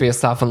the best for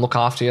yourself and look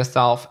after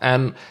yourself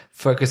and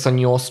focus on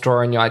your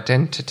story and your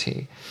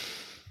identity.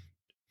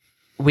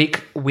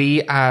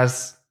 We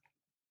as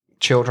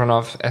children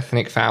of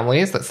ethnic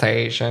families, let's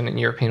say Asian and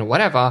European or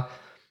whatever,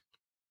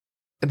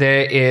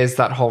 there is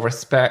that whole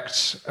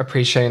respect,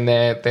 appreciating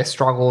their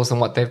struggles and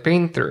what they've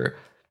been through.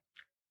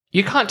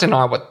 You can't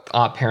deny what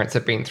our parents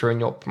have been through and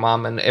your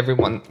mum and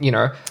everyone, you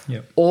know,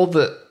 all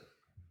the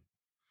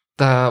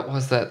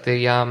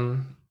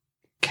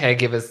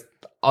caregivers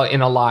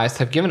in our lives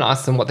have given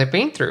us and what they've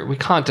been through. We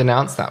can't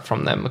denounce that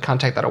from them. We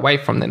can't take that away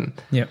from them.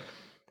 Yeah.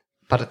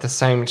 But at the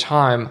same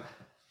time,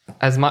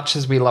 as much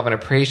as we love and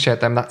appreciate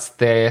them, that's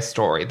their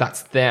story.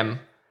 That's them.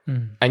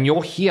 And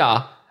you're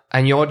here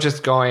and you're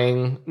just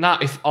going,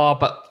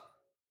 but,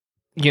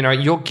 you know,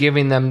 you're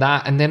giving them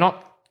that and they're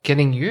not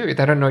getting you.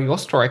 They don't know your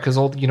story because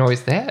all you know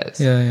is theirs.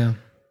 Yeah.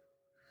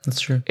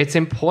 That's true. It's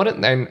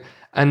important then.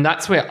 And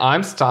that's where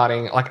I'm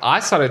starting. Like, I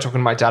started talking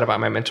to my dad about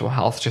my mental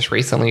health just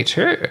recently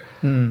too.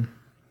 And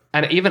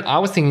even I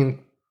was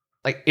thinking,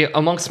 like,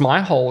 amongst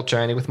my whole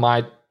journey with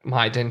my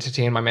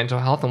identity and my mental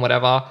health and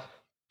whatever,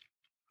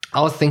 I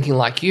was thinking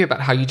like you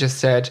about how you just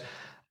said,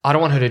 I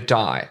don't want her to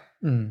die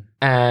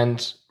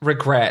and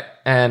regret.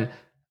 And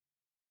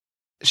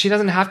she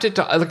doesn't have to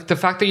die. Like, the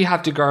fact that you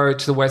have to go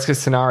to the worst case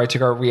scenario to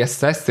go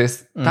reassess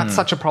this, that's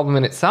such a problem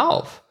in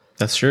itself.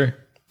 That's true.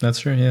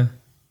 Yeah.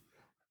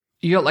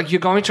 You're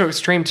going to an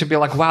extreme to be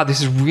like, wow,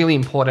 this is really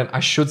important.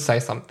 I should say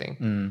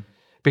something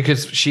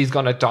because she's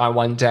going to die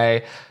one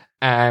day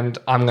and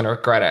I'm going to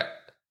regret it.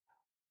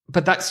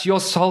 But that's your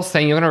soul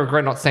saying you're going to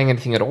regret not saying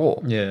anything at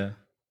all. Yeah.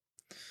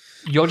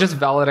 You're just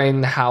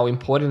validating how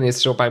important it is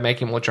still by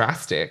making it more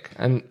drastic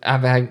and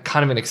having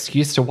kind of an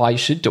excuse to why you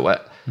should do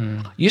it.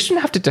 You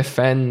shouldn't have to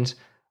defend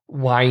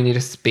why you need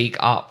to speak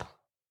up.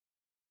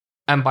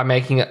 And by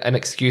making it an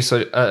excuse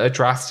or a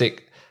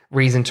drastic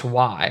reason to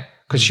why,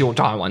 because she'll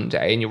die one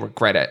day and you'll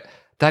regret it.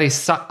 That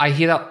is I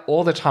hear that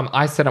all the time.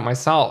 I said it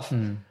myself.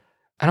 And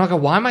I go,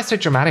 why am I so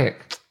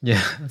dramatic?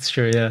 Yeah, that's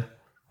true, yeah.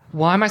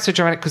 Why am I so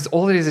dramatic? Because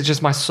all it is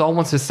just my soul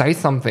wants to say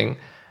something.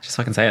 Just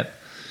fucking say it.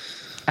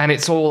 And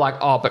it's all like,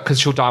 but because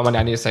she'll die one day,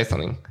 I need to say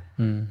something.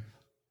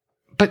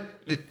 But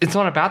it's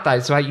not about that.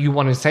 It's about you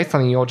wanting to say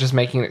something. You're just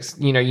making it,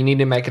 you know, you need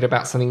to make it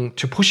about something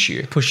to push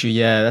you.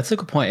 Yeah, that's a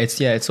good point.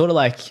 It's sort of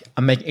like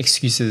I'm making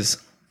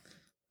excuses.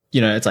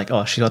 You know, it's like,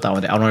 she got that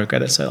one day. I don't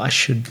regret it, so I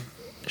should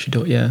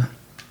do it, yeah.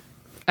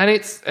 And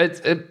it's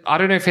I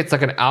don't know if it's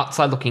like an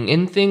outside looking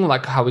in thing,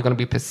 like how we're going to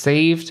be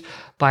perceived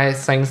by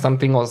saying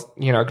something or,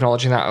 you know,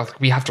 acknowledging that like,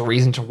 we have to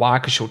reason to why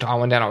because she'll die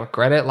one day and I'll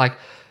regret it. Like,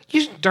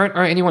 you don't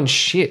owe anyone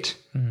shit.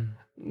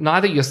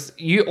 Neither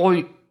you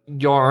or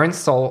your own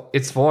soul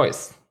its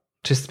voice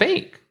to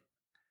speak.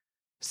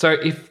 So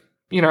if,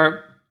 you know,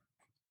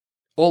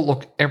 we're all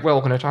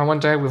going to die one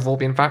day. We've all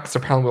been vaxxed.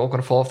 Apparently we're all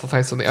going to fall off the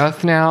face of the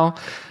earth now.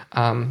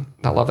 I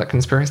love that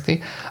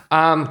conspiracy.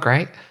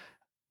 Great.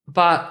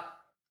 But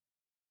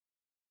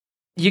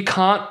you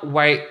can't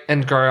wait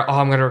and go,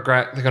 I'm going to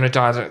regret they're going to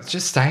die.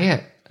 Just say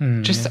it.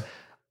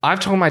 I've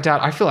told my dad,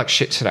 I feel like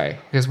shit today.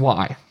 He goes,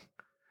 why?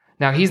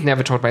 Now, he's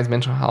never talked about his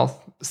mental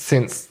health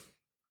since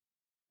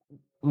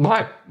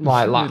my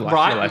life,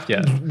 right?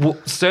 Yeah.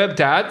 Serb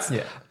dads,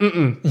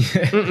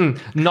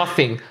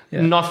 nothing.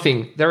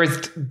 There is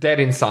dead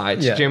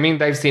inside. Yeah. Do you know what I mean?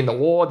 They've seen the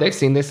war, they've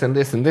seen this and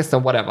this and this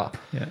and whatever.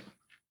 Yeah.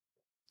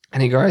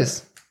 And he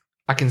goes,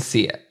 I can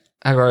see it.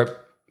 I go,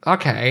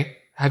 okay,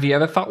 have you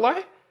ever felt low?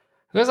 He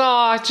goes,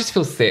 I just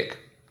feel sick.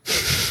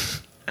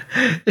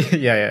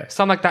 Yeah.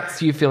 So I'm like,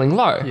 that's you feeling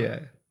low. Yeah.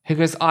 He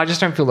goes, I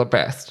just don't feel the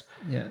best.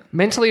 Yeah.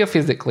 Mentally or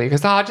physically? He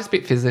goes, just a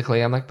bit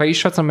physically. I'm like, but you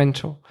sure it's on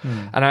mental?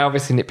 And I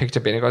obviously nitpicked a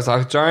bit. He goes,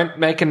 don't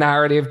make a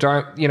narrative.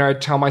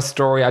 Don't, tell my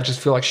story. I just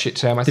feel like shit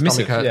today. My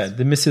stomach hurts. Yeah,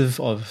 dismissive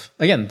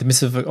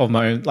of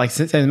my own, like,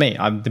 same as me.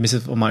 I'm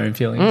dismissive of my own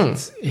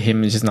feelings.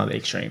 Him is just not the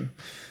extreme.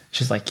 It's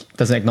just like,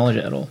 doesn't acknowledge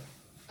it at all.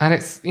 And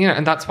it's,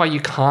 and that's why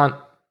you can't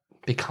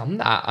become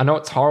that. I know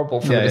it's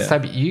horrible for me to say,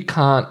 but you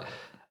can't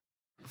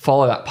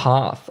follow that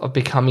path of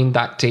becoming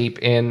that deep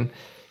in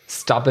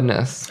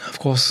stubbornness. Of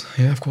course.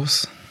 Yeah, of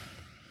course.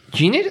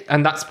 You need,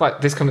 and that's why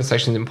this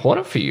conversation is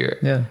important for you.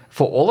 Yeah.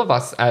 For all of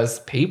us as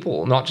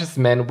people, not just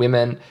men,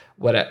 women,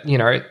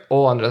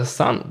 all under the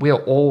sun. We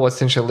are all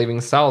essentially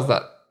living cells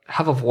that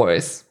have a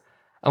voice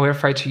and we're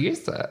afraid to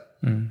use it.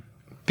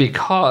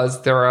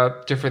 Because there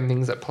are different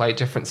things at play,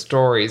 different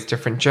stories,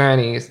 different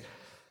journeys,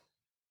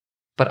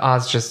 but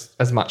ours just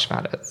as much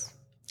matters.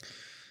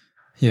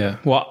 Yeah.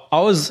 Well, I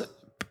was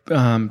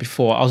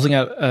before I was looking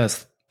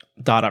at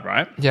data,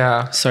 right?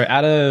 Yeah. So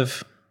out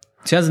of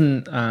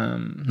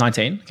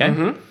 2019,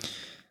 okay,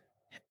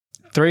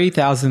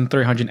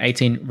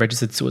 3,318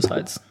 registered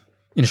suicides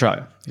in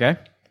Australia. Okay,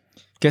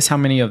 guess how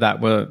many of that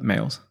were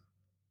males?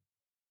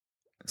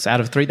 So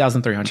out of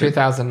 3,300,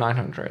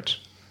 2,900.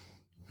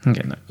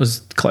 Okay, no, it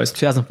was close.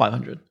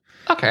 2,500.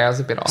 Okay, I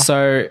was a bit off.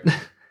 So you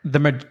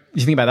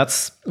think about it,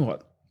 that's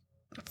what,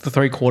 the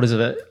 3/4 of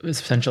it is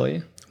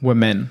essentially were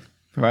men,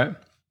 right?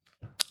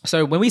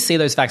 So when we see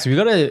those facts, we've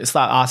got to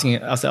start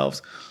asking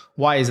ourselves,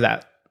 why is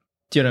that?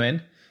 Do you know what I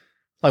mean?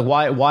 Like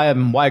why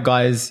are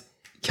guys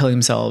killing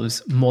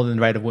themselves more than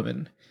the rate of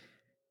women?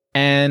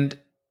 And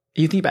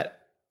you think about it,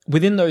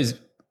 within those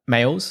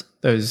males,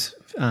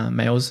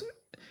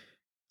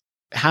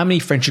 how many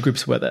friendship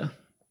groups were there?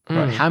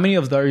 Right? How many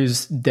of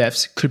those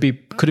deaths could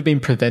have been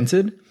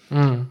prevented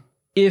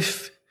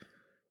if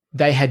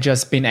they had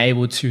just been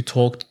able to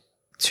talk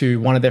to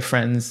one of their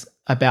friends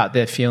about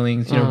their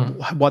feelings,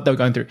 what they were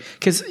going through?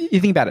 Because you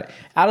think about it,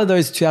 out of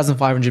those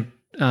 2,500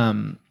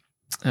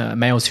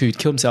 males who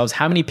killed themselves,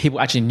 how many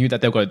people actually knew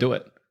that they were going to do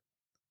it?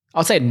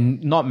 I'll say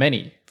not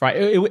many,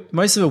 right?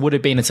 Most of it would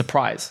have been a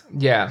surprise.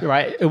 Yeah.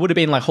 Right? It would have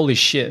been like, holy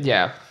shit.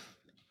 Yeah.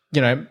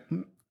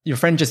 Your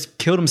friend just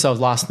killed themselves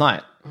last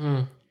night.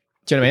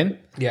 Do you know what I mean?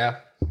 Yeah.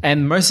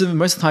 And most of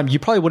the time, you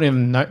probably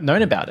wouldn't have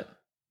known about it.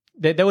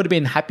 They would have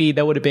been happy.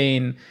 They would have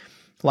been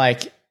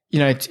like,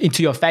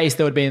 into your face.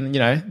 They would have been,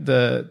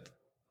 the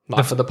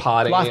life of the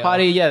party. Life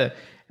party, yeah.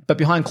 But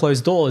behind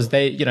closed doors,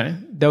 they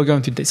were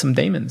going through some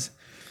demons.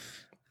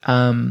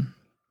 And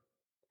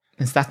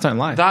stats don't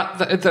lie.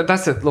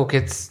 That's it. Look,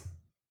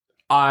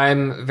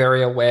 I'm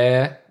very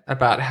aware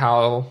about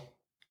how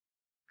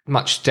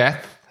much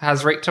death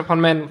has wreaked upon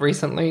men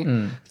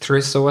recently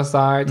through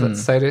suicide,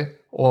 let's say,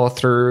 or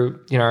through,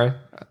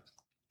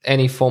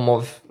 any form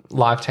of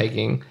life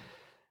taking.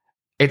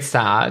 It's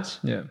sad.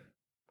 Yeah.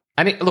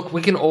 And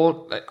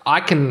I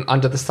can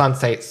under the sun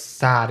say it's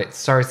sad. It's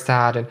so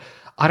sad. And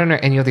I don't know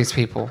any of these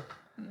people.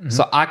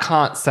 So I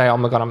can't say, oh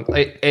my God,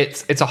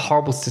 it's a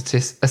horrible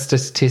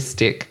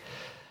statistic.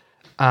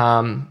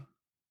 The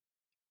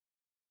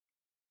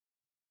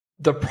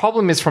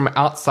problem is from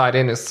outside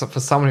in is for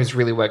someone who's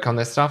really worked on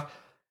this stuff.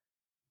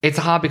 It's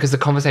hard because the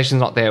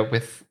conversation's not there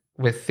with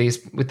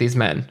these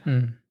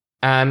men.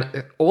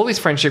 And all these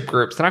friendship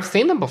groups, and I've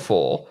seen them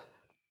before,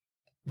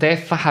 they're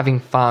for having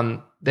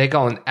fun. They're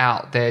going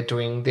out. They're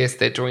doing this.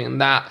 They're doing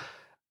that.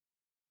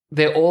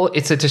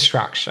 It's a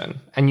distraction,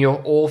 and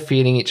you're all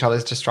feeding each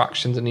other's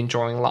distractions and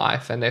enjoying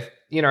life. And if,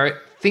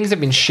 things have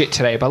been shit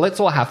today, but let's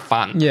all have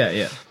fun. Yeah,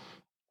 yeah.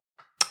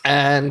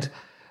 And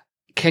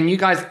can you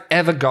guys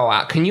ever go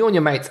out? Can you and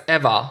your mates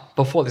ever,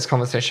 before this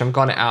conversation, have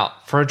gone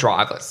out for a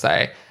drive, let's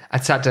say,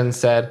 and sat down and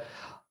said,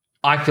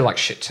 I feel like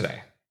shit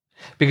today?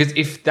 Because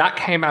if that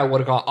came out, I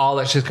would have gone, oh,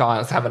 let's just go out,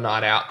 let's have a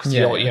night out. Because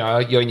you're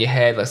in your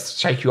head, let's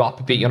shake you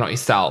up a bit. You're not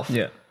yourself.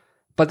 Yeah.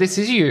 But this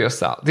is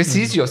yourself. This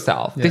is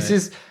yourself. Yeah, this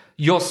is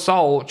your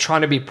soul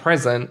trying to be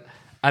present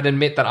and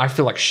admit that I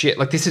feel like shit.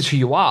 Like, this is who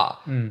you are.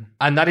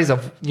 And that is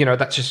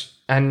that's just,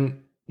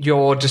 and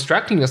you're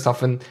distracting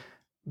yourself. And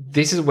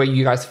this is where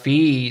you guys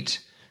feed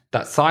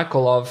that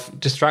cycle of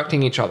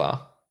distracting each other.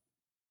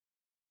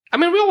 I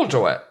mean, we all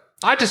do it.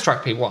 I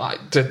distract people.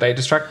 Did they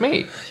distract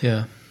me?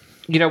 Yeah.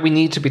 We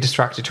need to be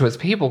distracted too as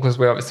people because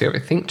we obviously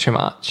overthink too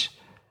much.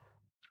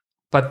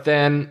 But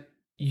then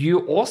you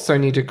also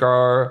need to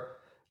go,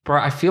 bro,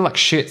 I feel like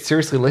shit.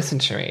 Seriously, listen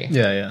to me.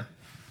 Yeah, yeah.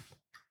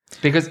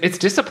 Because it's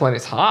discipline.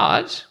 It's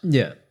hard.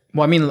 Yeah.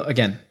 Well, I mean,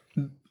 again,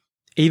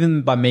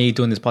 even by me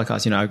doing this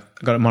podcast, I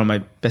got one of my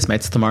best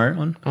mates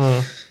tomorrow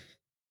on.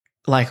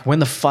 Like, when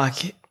the fuck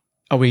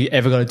are we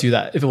ever going to do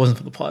that if it wasn't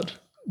for the pod?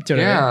 Do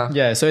you know what I mean?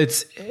 Yeah. So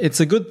it's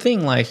a good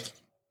thing. Like,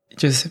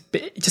 just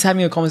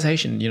having a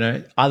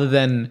conversation, other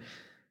than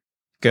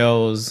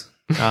girls,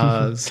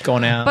 cars,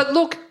 going out. But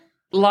look,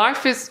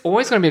 life is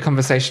always going to be a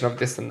conversation of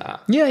this and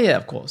that. Yeah, yeah,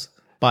 of course.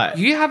 But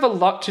you have a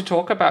lot to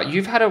talk about.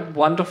 You've had a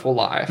wonderful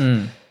life.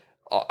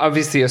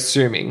 Obviously,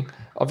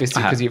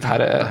 because you've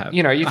had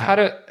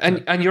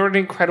and you're an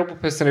incredible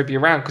person to be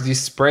around because you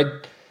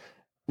spread,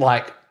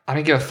 like, I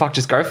don't give a fuck,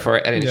 just go for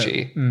it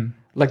energy. Yeah.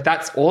 Like,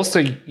 that's also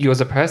you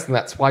as a person.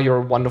 That's why you're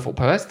a wonderful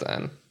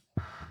person.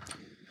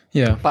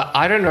 Yeah. But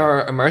I don't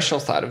know emotional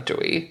side of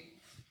Dewey.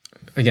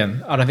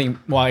 Again, I don't think,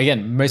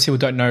 most people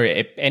don't know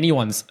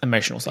anyone's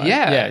emotional side.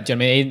 Yeah. Yeah. Do you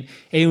know what I mean?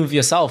 Even with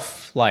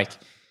yourself, like,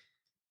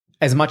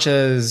 as much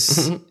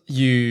as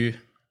you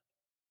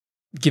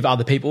give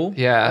other people.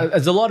 Yeah.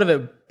 There's a lot of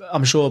it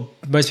I'm sure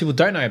most people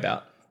don't know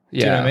about. Do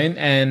you know what I mean?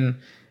 And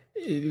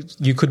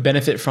you could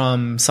benefit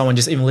from someone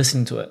just even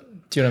listening to it.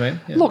 Do you know what I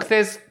mean? Yeah. Look,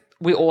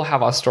 we all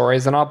have our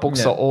stories and our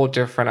books are all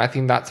different. I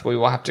think that's where we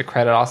will have to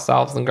credit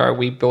ourselves and go,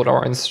 we build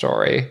our own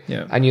story.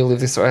 Yeah. And you live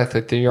this earth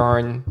with your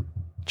own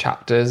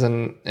chapters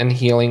and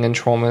healing and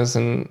traumas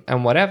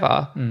and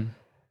whatever.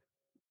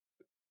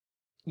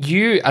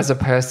 You as a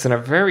person are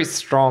very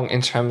strong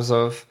in terms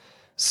of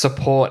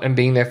support and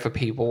being there for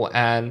people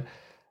and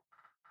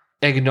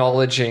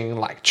acknowledging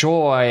like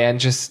joy and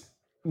just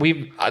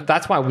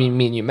that's why me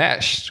and you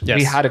meshed. Yes.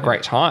 We had a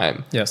great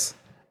time. Yes.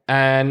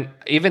 And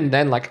even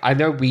then, like, I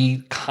know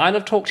we kind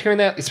of talked here and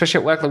there, especially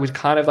at work, like we'd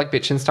kind of like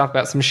bitch and stuff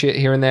about some shit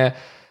here and there,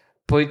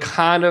 but we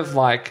kind of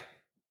like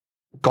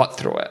got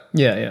through it.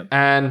 Yeah, yeah.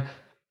 And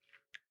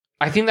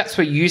I think that's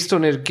where you still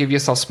need to give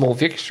yourself small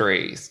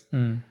victories.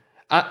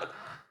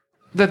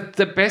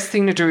 The best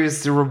thing to do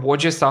is to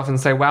reward yourself and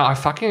say, wow,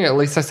 at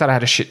least I said I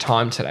had a shit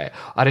time today.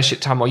 I had a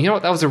shit time. Or, you know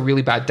what, that was a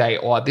really bad day.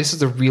 Or this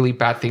is a really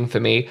bad thing for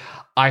me.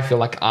 I feel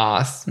like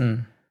ass.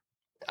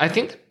 I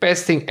think the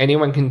best thing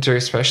anyone can do,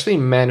 especially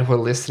men who are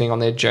listening on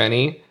their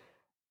journey,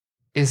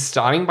 is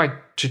starting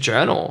to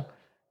journal.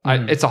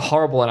 It's a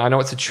horrible, and I know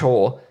it's a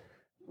chore,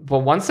 but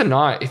once a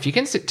night, if you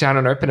can sit down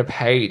and open a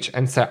page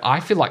and say, I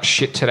feel like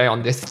shit today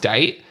on this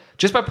date,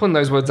 just by putting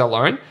those words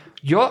alone,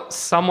 you're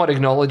somewhat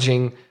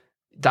acknowledging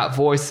that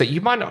voice that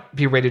you might not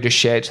be ready to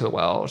share to the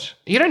world.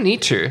 You don't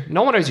need to.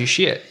 No one owes you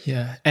shit.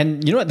 Yeah.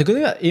 And you know what? The good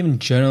thing about even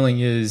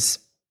journaling is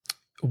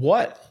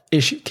what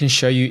it can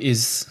show you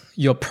is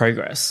your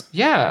progress.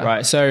 Yeah.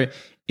 Right. So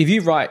if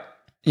you write,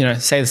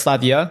 say the start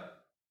of the year,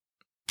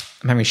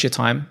 I'm having a shit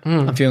time.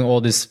 I'm feeling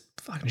all this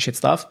fucking shit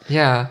stuff.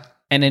 Yeah.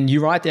 And then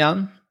you write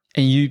down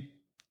and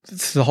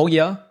for the whole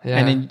year. Yeah.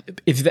 And then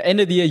if at the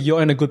end of the year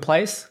you're in a good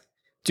place,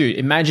 dude,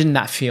 imagine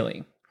that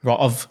feeling, right,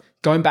 of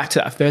going back to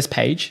that first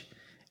page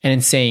and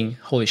then saying,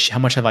 holy shit, how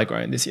much have I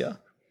grown this year?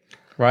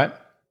 Right?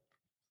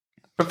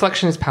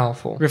 Reflection is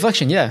powerful.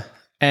 Reflection, yeah.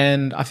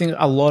 And I think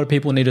a lot of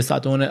people need to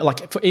start doing it.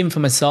 Like even for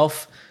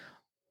myself,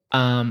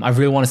 I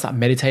really want to start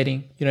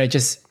meditating.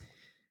 Just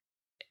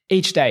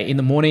each day, in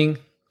the morning,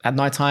 at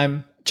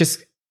nighttime,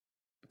 just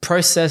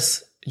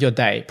process your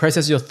day,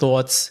 process your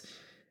thoughts,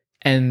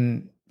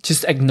 and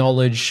just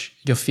acknowledge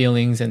your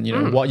feelings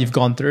and what you've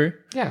gone through.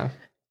 Yeah.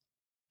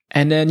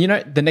 And then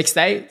the next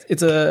day,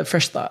 it's a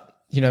fresh start.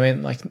 You know what I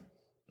mean? Like,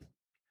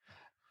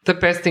 the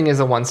best thing is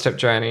a one-step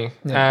journey.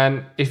 Yeah.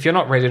 And if you're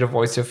not ready to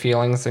voice your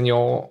feelings and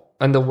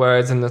the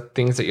words and the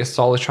things that your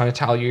soul is trying to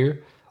tell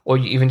you, or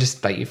you even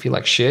just that you feel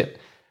like shit,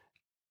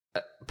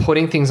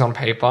 putting things on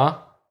paper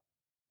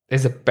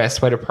is the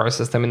best way to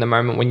process them in the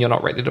moment when you're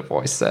not ready to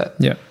voice it.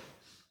 Yeah.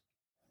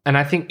 And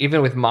I think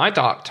even with my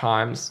dark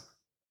times,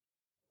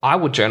 I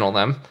would journal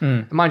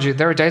them. Mind you,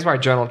 there are days where I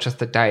journal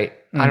just a date.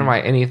 I don't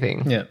write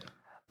anything. Yeah.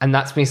 And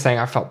that's me saying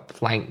I felt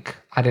blank.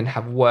 I didn't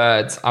have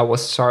words. I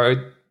was so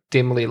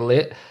dimly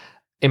lit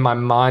in my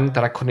mind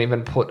that I couldn't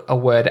even put a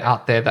word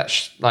out there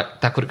that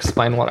that could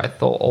explain what I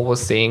thought or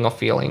was seeing or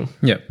feeling.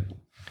 Yeah.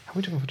 How are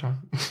we doing for time?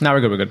 No,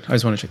 we're good. I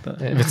just want to check that.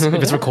 Yeah. If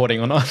it's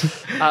recording or not.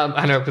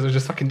 I know, because we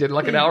just fucking did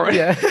like an hour already.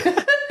 Yeah.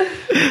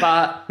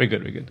 But we're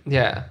good.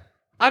 Yeah.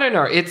 I don't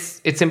know.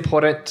 It's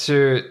important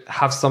to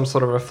have some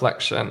sort of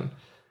reflection.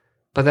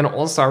 But then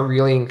also I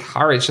really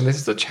encourage, and this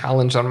is a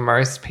challenge on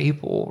most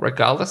people,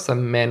 regardless of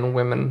men,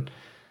 women,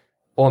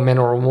 or men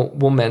or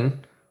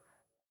woman,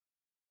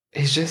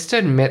 is just to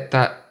admit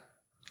that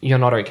you're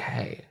not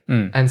okay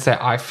and say,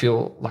 I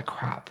feel like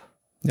crap.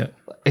 Yeah.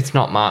 It's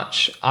not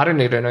much. I don't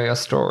need to know your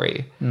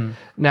story.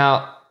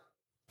 Now,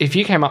 if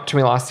you came up to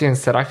me last year and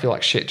said, I feel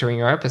like shit during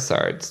your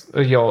episodes,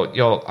 or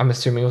your I'm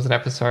assuming it was an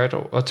episode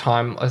or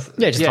time. Time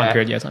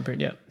period. Yeah, time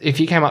period. Yeah. If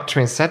you came up to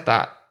me and said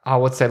that, I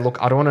would say,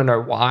 look, I don't want to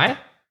know why,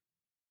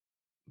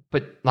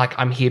 but like,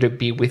 I'm here to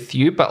be with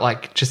you, but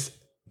like, just,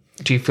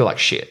 do you feel like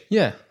shit?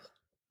 Yeah.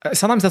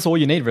 Sometimes that's all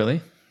you need,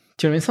 really.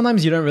 Do you know what I mean?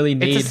 Sometimes you don't really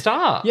need... It's a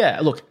start. Yeah,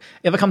 look,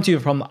 if I come to you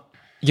from...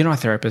 You're not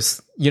a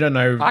therapist. You don't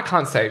know... I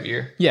can't save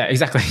you. Yeah,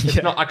 exactly.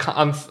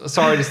 I'm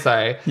sorry to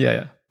say.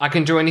 Yeah. I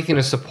can do anything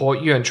to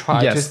support you and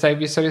try to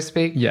save you, so to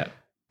speak. Yeah.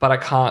 But I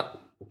can't,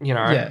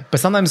 Yeah, but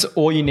sometimes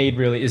all you need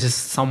really is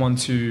just someone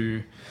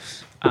to...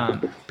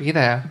 be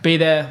there. Be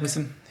there.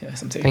 Listen. Yeah,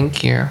 some tea.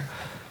 Thank you.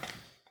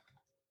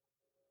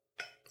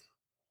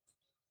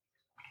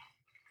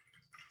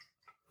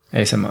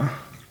 ASMR.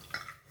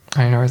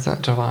 I know, is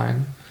that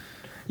divine?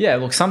 Yeah,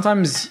 look,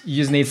 sometimes you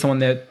just need someone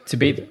there to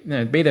be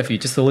there for you,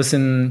 just to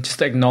listen, just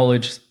to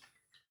acknowledge.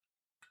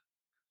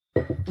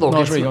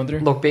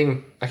 Look,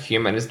 being a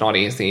human is not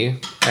easy.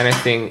 And I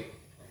think,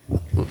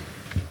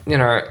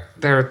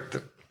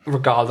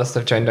 regardless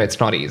of gender, it's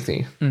not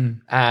easy.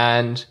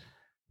 And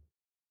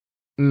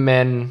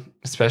men,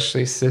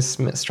 especially cis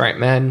straight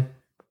men,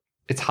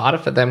 it's harder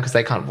for them because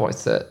they can't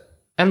voice it.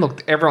 And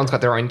look, everyone's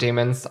got their own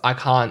demons. I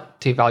can't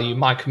devalue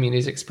my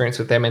community's experience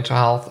with their mental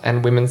health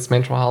and women's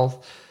mental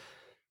health.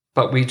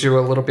 But we do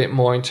a little bit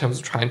more in terms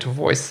of trying to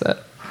voice it.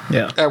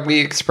 Yeah. We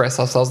express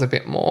ourselves a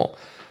bit more.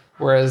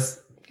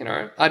 Whereas,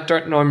 I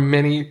don't know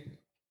many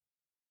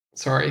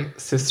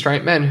cis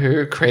straight men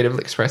who creatively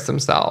express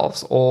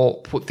themselves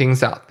or put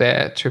things out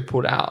there to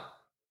put out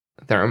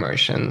their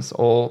emotions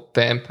or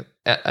their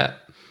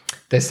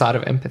side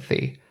of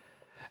empathy.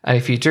 And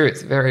if you do,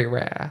 it's very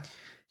rare.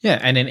 Yeah,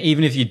 and then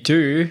even if you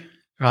do,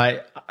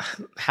 right,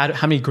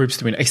 how many groups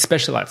do we know,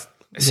 especially like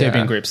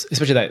Serbian groups,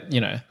 especially that, you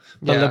know,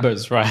 the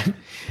libers, right?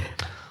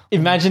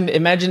 Imagine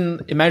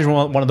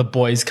one of the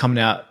boys coming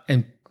out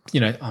and, you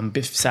know, I'm a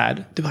bit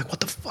sad. They're like, what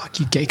the fuck,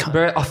 you gay cunt?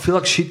 Bro, I feel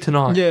like shit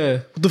tonight. Yeah.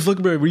 What the fuck,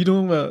 bro? What are you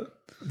doing about?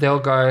 They'll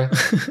go,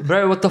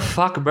 bro, what the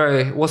fuck,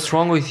 bro? What's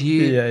wrong with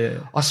you? Yeah.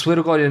 I swear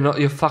to God,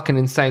 you're fucking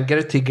insane. Get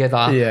it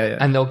together. Yeah.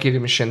 And they'll give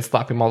him a shit and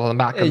slap him on the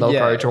back and they'll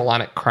go to a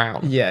line at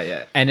Crown.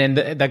 Yeah. And then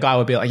the guy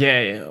would be like,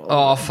 yeah.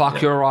 Oh,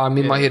 fuck, you're right. I'm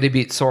in my head a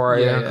bit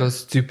sorry because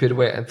stupid.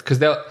 Because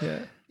they'll,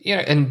 you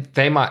know, and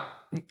they might,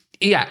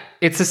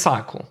 it's a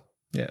cycle.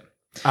 Yeah.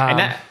 And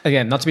that,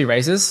 again, not to be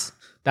racist,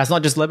 that's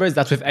not just liberals,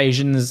 that's with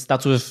Asians,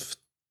 that's with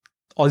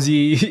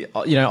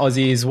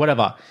Aussies,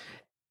 whatever.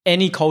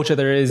 Any culture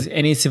there is,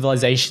 any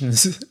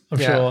civilizations, I'm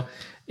sure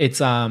it's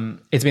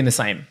been the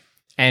same.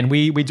 And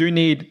we do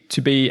need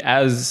to be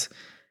as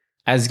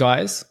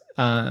guys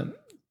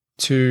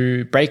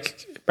to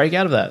break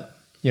out of that,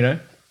 you know?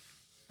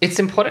 It's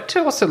important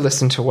to also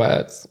listen to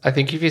words. I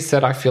think if you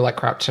said I feel like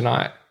crap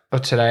tonight or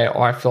today,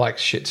 or I feel like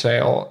shit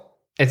today, or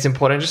it's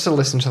important just to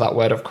listen to that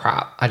word of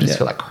crap. I just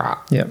feel like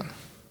crap. Yeah.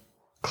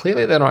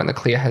 Clearly they're not in the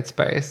clear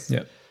headspace.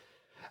 Yeah.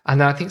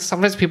 And then I think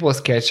sometimes people are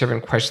scared to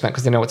even question that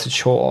because they know it's a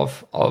chore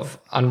of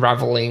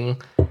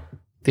unraveling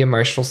the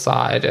emotional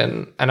side.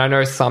 And I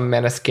know some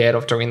men are scared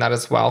of doing that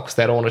as well because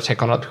they don't want to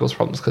take on other people's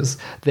problems because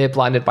they're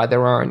blinded by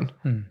their own.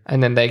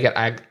 And then they get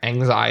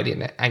anxiety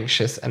and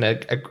anxious and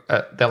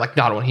they're like,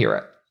 no, I don't want to hear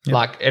it. Yep.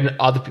 Like, and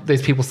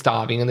there's people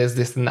starving and there's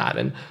this and that.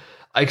 And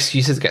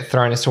excuses get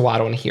thrown as to why I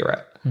don't want to hear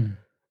it.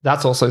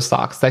 That's also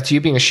sucks. That's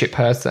you being a shit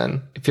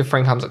person. If your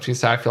friend comes up to you and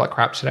says, I feel like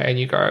crap today, and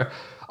you go,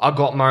 I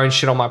got my own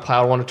shit on my plate.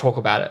 I don't want to talk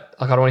about it.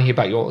 Like, I don't want to hear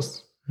about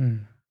yours.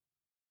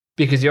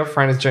 Because your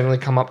friend has generally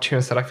come up to you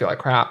and said, I feel like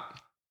crap.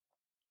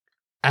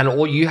 And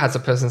all you as a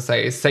person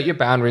say is set your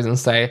boundaries and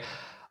say,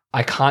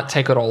 I can't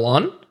take it all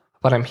on,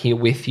 but I'm here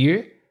with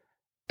you.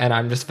 And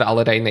I'm just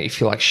validating that you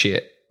feel like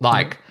shit.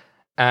 Like,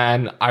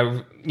 and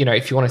I, you know,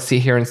 if you want to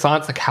sit here in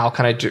silence, like,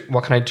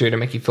 what can I do to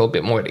make you feel a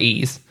bit more at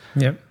ease?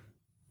 Yep.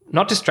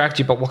 Not distract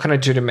you, but what can I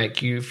do to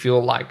make you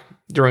feel like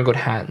you're in good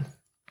hands?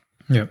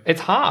 Yeah. It's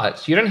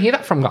hard. You don't hear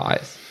that from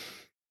guys.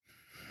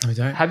 I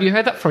don't. Have you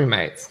heard that from your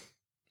mates?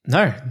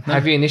 No.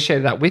 Have you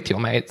initiated that with your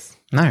mates?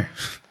 No.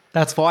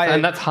 That's why.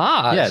 And that's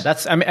hard. Yeah.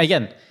 I mean,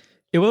 again,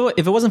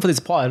 if it wasn't for this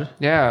pod,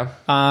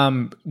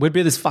 we'd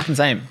be this fucking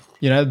same.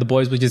 You know, the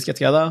boys would just get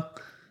together.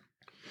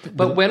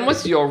 But when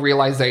was your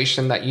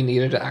realization that you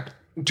needed to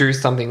do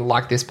something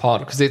like this pod?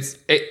 Because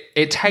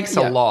it takes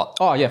a lot.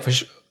 Oh, yeah, for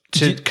sure.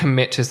 To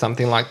commit to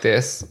something like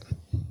this.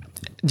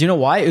 Do you know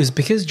why? It was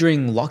because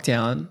during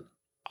lockdown,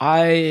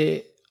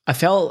 I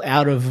fell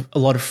out of a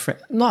lot of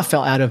not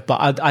fell out of,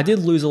 but I did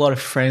lose a lot of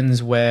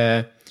friends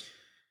where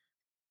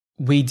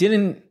we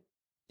didn't,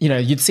 you know,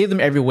 you'd see them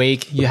every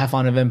week, you have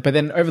fun with them, but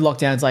then over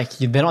lockdown, it's like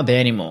they're not there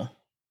anymore.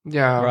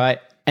 Yeah. Right?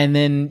 And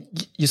then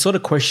you're sort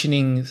of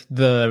questioning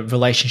the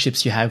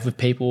relationships you have with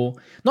people.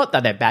 Not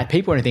that they're bad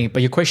people or anything,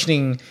 but you're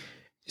questioning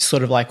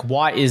sort of like,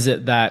 why is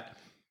it that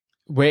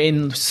we're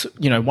in,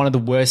 you know, one of the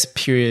worst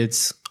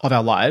periods of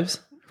our lives,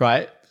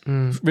 right?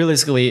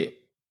 Realistically,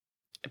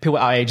 people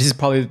our age, this has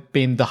probably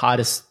been the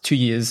hardest 2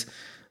 years,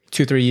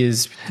 3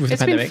 years with the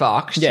pandemic. It's been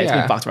fucked. Yeah, it's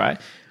been fucked, right?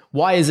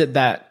 Why is it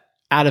that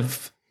out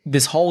of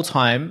this whole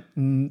time,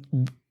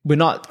 we're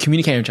not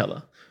communicating with each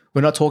other?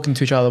 We're not talking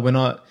to each other. We're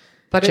not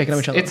checking on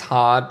each other. It's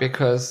hard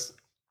because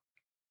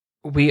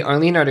we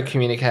only know to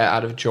communicate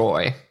out of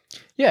joy.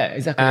 Yeah,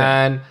 exactly.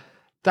 And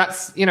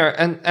that's, you know,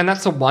 and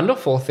that's a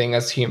wonderful thing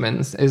as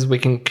humans, is we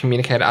can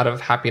communicate out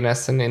of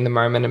happiness and in the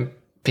moment and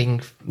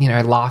being, you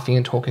know, laughing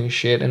and talking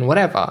shit and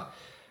whatever.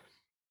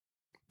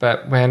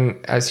 But when,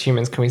 as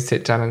humans, can we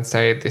sit down and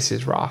say, this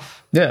is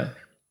rough? Yeah.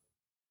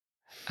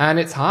 And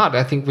it's hard.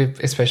 I think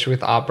especially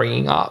with our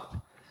bringing up,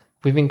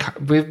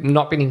 we've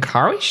not been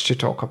encouraged to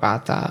talk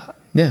about that.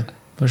 Yeah,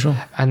 for sure.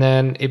 And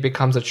then it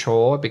becomes a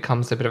chore, it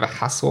becomes a bit of a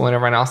hassle on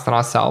everyone else than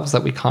ourselves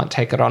that we can't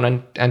take it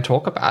on and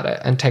talk about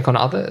it and take on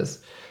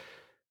others.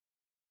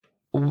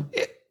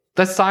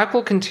 The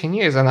cycle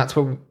continues, and that's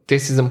where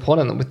this is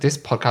important. With this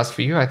podcast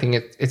for you, I think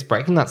it's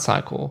breaking that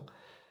cycle.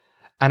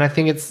 And I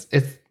think it's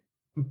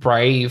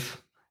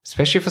brave,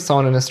 especially for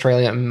someone in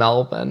Australia and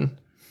Melbourne,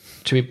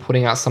 to be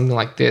putting out something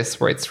like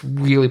this where it's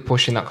really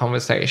pushing that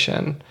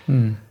conversation.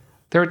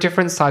 There are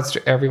different sides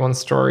to everyone's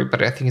story,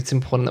 but I think it's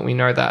important that we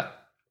know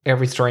that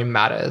every story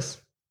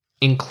matters,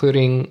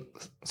 including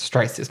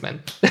straight cis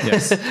men.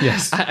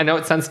 Yes. I know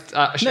it sounds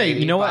shady. No,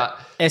 you know what?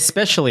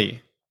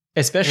 Especially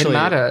it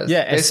matters.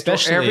 Yeah,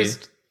 especially every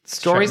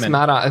stories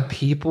matter and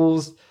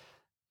people's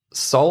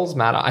souls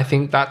matter. I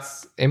think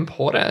that's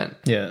important.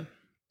 Yeah.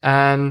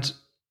 And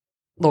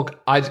look,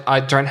 I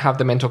don't have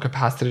the mental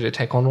capacity to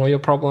take on all your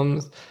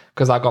problems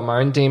because I've got my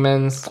own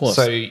demons. Of course.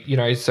 So, you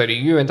know, so do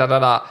you and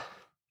da-da-da.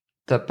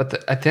 at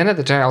the end of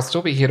the day, I'll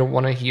still be here to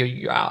want to hear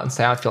you out and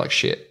say I feel like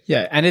shit.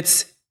 Yeah, and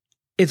it's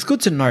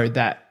good to know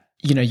that,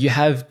 you know, you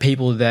have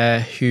people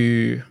there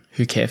who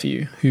care for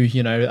you, who,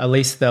 you know, at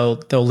least they'll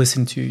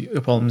listen to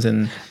your problems.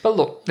 But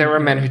look, there are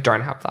men who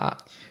don't have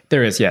that.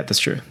 There is, yeah, that's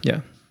true.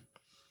 Yeah.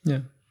 Yeah.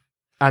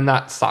 And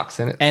that sucks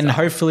in itself. And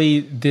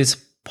hopefully this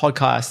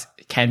podcast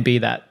can be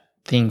that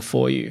thing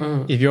for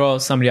you. If you're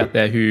somebody out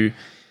there who,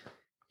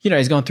 you know,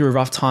 is going through a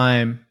rough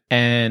time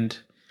and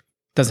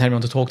doesn't have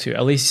anyone to talk to,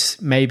 at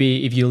least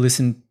maybe if you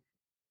listen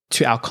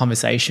to our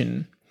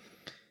conversation,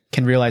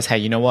 can realize, hey,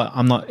 you know what?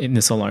 I'm not in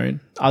this alone.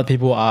 Other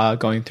people are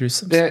going through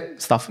some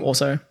stuff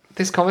also.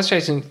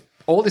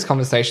 All this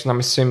conversation, I'm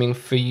assuming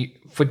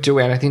for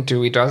Dewey, and I think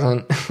Dewey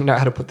doesn't know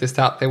how to put this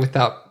out there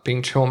without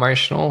being too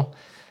emotional.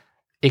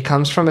 It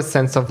comes from a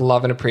sense of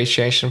love and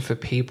appreciation for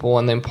people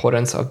and the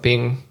importance of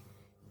being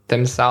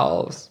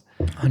themselves.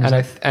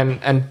 100%.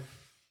 And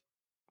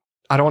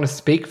I don't want to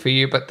speak for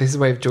you, but this is a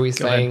way of Dewey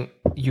saying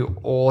you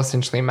all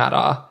essentially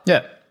matter.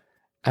 Yeah.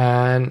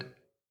 And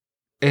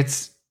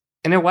it's,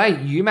 in a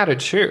way, you matter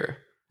too.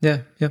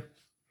 Yeah, yeah.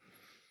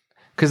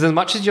 Because as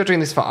much as you're doing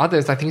this for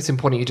others, I think it's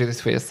important you do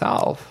this for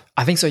yourself.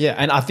 I think so, yeah.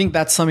 And I think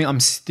that's something I'm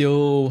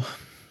still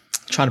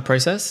trying to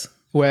process,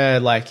 where,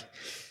 like,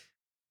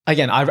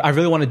 again, I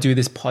really want to do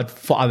this pod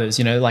for others,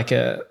 you know, like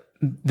the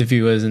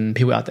viewers and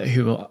people out there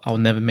who I'll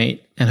never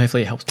meet, and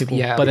hopefully it helps people.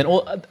 Yeah. But then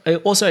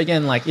also,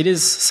 again, like, it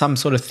is some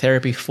sort of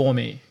therapy for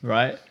me,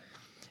 right?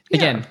 Yeah.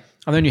 Again,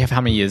 I've known you for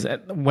how many years?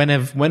 When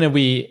have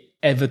we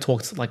ever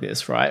talked like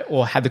this, right?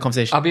 Or had the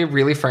conversation? I'll be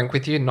really frank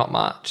with you, not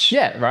much.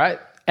 Yeah, right?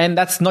 And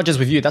that's not just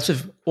with you, that's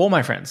with all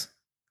my friends.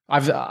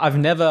 I've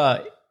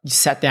never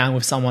sat down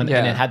with someone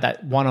and then had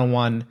that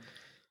one-on-one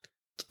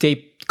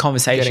deep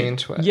conversation. Getting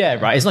into it. Yeah,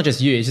 right. It's not just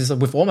you, it's just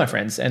with all my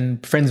friends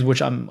and friends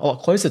which I'm a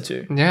lot closer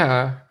to.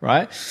 Yeah.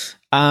 Right?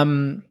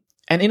 And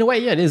in a way,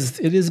 yeah, it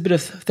is a bit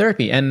of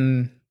therapy,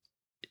 and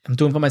I'm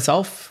doing it for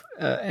myself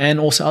and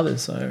also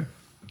others. So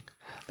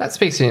that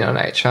speaks to your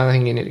nature. I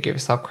think you need to give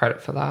yourself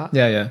credit for that.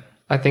 Yeah, yeah.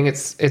 I think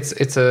it's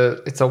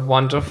a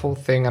wonderful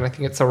thing, and I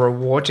think it's a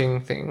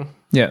rewarding thing.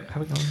 Yeah.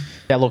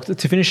 Yeah, look,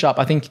 to finish up,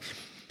 I think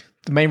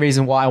the main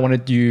reason why I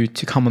wanted you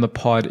to come on the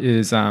pod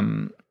is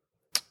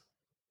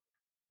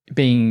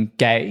being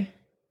gay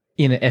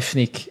in an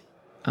ethnic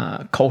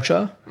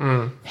culture,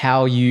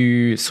 how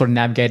you sort of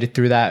navigated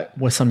through that,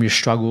 what are some of your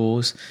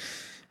struggles,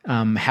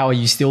 how are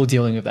you still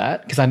dealing with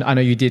that? Because I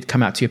know you did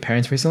come out to your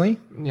parents recently.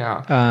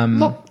 Yeah.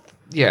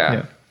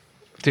 Yeah.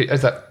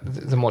 Is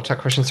there more to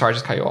that question? Sorry, I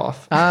just cut you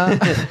off.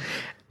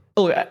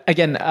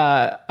 Again,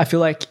 I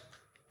feel like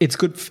it's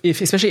good,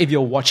 especially if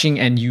you're watching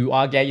and you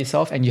are gay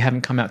yourself and you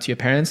haven't come out to your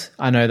parents.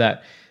 I know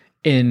that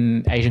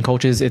in Asian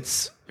cultures,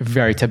 it's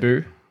very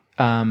taboo.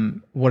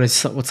 What's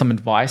some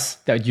advice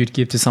that you'd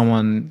give to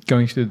someone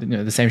going through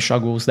the same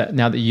struggles that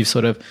now that you've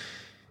sort of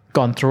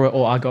gone through it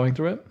or are going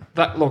through it?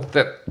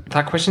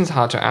 That question's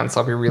hard to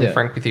answer. I'll be really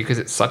frank with you because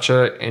it's such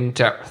a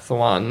in-depth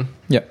one.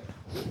 Yeah.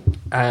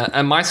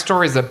 And my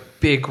story is a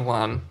big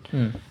one.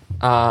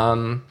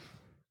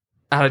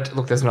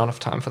 Look, there's not enough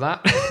time for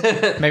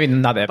that. Maybe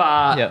not there.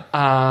 But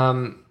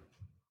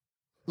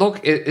look,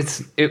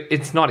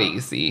 it's not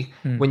easy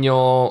when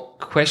you're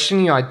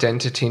questioning your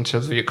identity in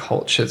terms of your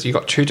cultures. You've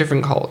got two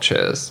different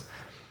cultures,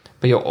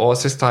 but you're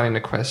also starting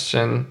to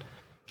question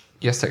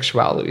your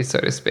sexuality, so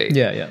to speak.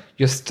 Yeah, yeah.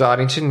 You're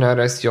starting to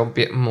notice you're a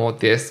bit more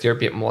this, you're a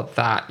bit more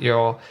that.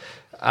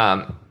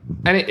 And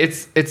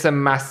it's a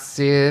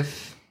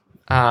massive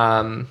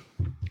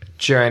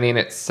journey in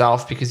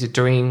itself, because you're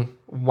doing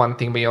one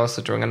thing but you're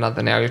also doing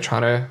another. Now you're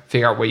trying to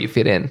figure out where you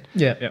fit in.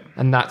 Yeah, yeah.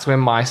 And that's where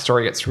my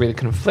story gets really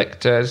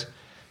conflicted,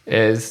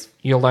 is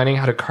you're learning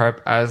how to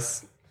cope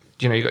as,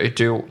 you know, you got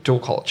your dual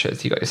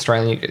cultures. You got your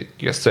Australian, you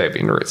got your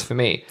Serbian roots for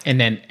me. And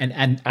then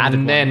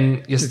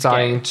you're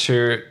starting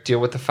to deal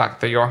with the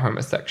fact that you're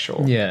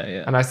homosexual. Yeah,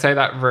 yeah. And I say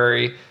that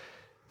very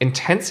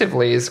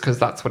intensively is because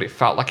that's what it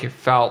felt like. It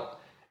felt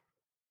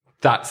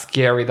that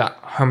scary, that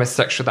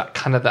homosexual, that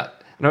kind of that.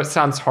 I know it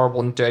sounds horrible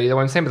and dirty, the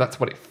way I'm saying, but that's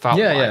what it felt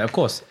like. Yeah, of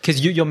course.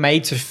 Because you're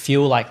made to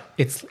feel like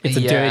it's a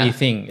dirty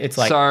thing. It's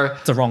like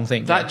it's a wrong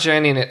thing. That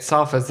journey in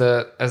itself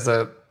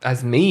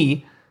as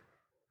me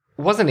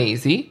wasn't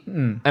easy.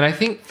 And I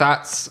think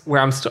that's where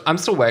I'm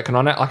still working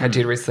on it. Like I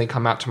did recently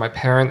come out to my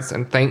parents,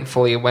 and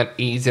thankfully it went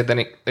easier than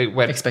it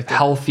went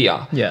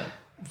healthier. Yeah.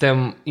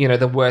 Than, you know,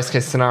 the worst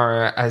case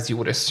scenario, as you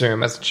would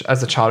assume as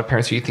a child of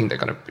parents who you think they're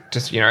going to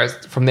just, you know,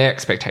 from their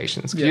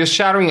expectations. You're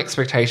shattering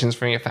expectations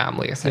from your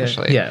family,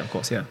 essentially. Yeah, of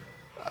course, yeah.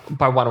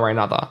 By one way or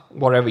another,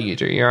 whatever you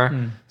do, you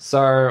know?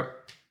 So,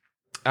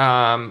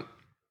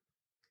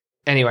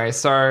 anyway,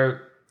 so,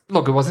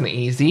 look, it wasn't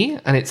easy,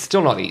 and it's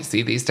still not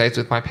easy these days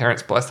with my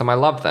parents, bless them. I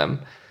love them.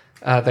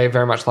 They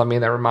very much love me,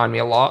 and they remind me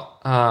a lot.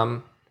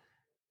 And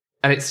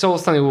it's still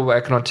something we're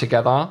working on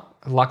together.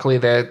 Luckily,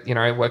 they're, you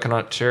know, working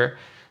on it too.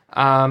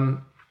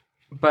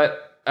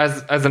 But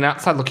as an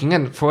outside looking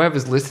in, for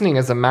whoever's listening,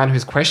 as a man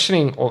who's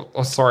questioning,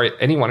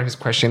 anyone who's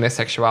questioning their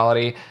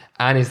sexuality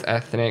and is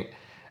ethnic,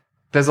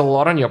 there's a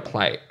lot on your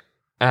plate.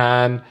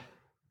 And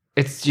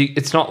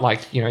it's not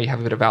like, you have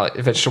a bit of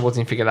vegetables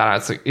and you figure that out.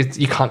 It's like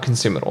you can't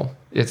consume it all.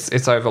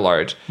 It's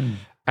overload.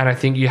 And I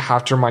think you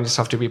have to remind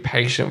yourself to be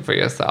patient for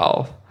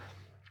yourself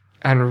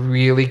and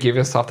really give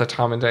yourself the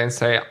time and day and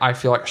say, I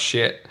feel like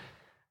shit,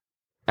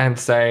 and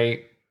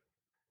say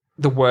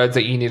the words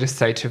that you need to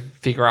say to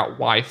figure out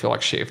why you feel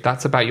like shit. If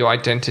that's about your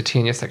identity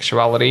and your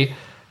sexuality,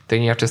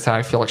 then you have to say,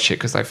 I feel like shit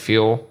because I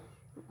feel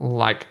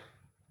like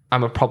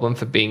I'm a problem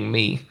for being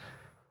me,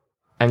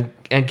 and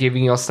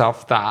giving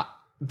yourself that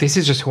this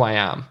is just who I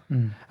am.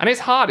 And it's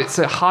hard. It's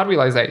a hard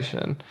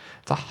realization.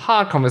 It's a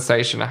hard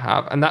conversation to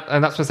have. And that's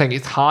what I'm saying.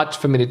 It's hard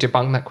for me to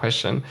debunk that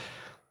question.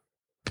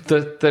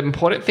 The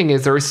important thing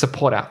is there is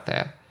support out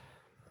there.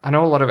 I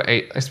know a lot of,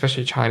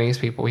 especially Chinese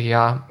people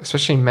here,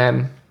 especially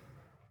men,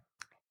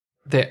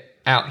 they're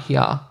out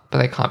here, but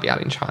they can't be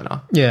out in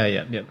China.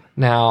 Yeah.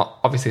 Now,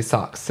 obviously it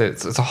sucks.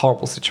 It's a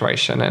horrible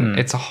situation, and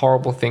it's a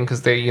horrible thing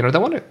because they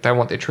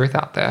want their truth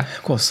out there.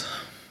 Of course.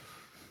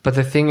 But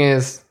the thing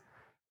is,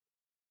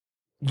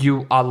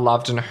 you are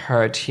loved and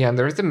heard here, and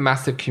there is a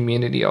massive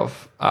community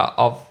of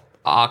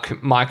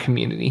my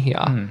community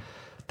here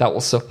that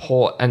will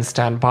support and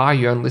stand by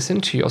you and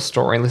listen to your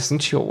story and listen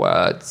to your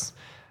words.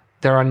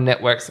 There are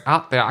networks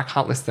out there. I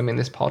can't list them in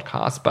this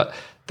podcast, but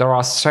there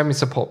are so many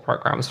support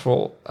programs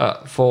for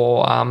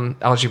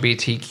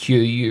LGBTQ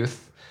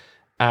youth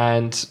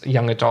and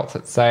young adults,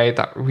 let's say,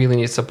 that really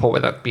need support,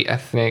 whether it be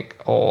ethnic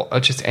or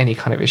just any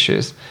kind of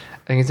issues.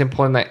 I think it's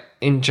important that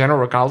in general,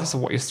 regardless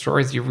of what your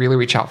story is, you really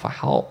reach out for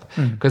help,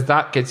 because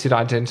that gets you to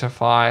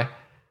identify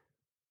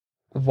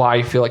why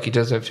you feel like you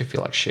deserve to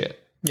feel like shit,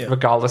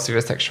 regardless of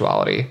your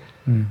sexuality.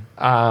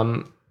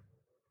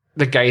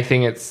 The gay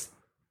thing, it's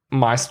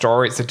my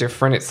story. It's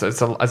different. It's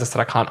as I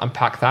said, I can't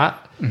unpack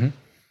that.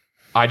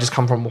 I just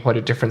come from quite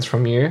a difference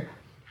from you.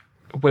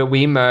 Where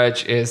we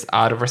merge is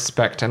out of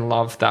respect and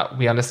love, that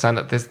we understand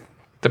that there's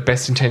the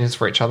best intentions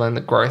for each other and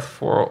the growth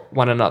for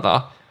one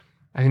another.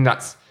 I think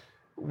that's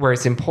where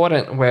it's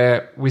important,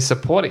 where we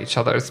support each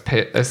other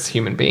as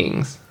human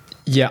beings.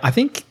 Yeah, I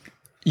think,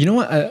 you know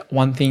what,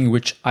 one thing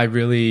which I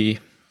really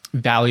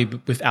value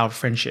with our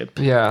friendship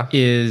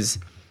is,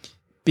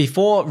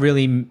 before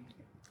really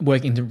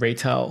working in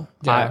retail,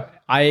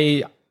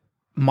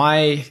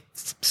 my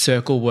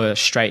circle were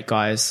straight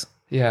guys,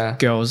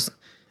 girls.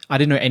 I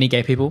didn't know any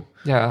gay people.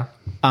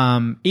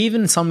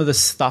 Even some of the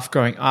stuff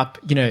growing up,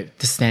 the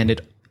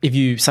standard,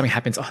 if something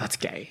happens, oh, that's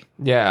gay.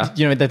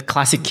 The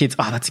classic kids,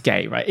 oh, that's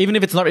gay, right? Even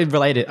if it's not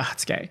related, oh,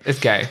 it's gay. It's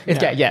gay. It's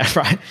gay,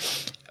 right?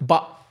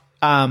 But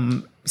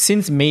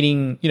since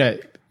meeting, gay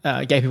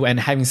people and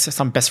having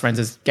some best friends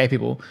as gay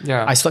people,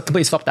 I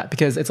completely stopped that,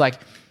 because it's like,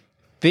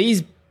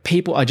 these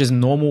people are just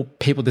normal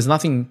people. There's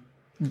nothing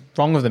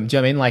wrong with them. Do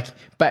you know what I mean? Like,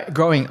 but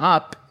growing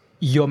up,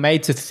 you're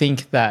made to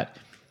think that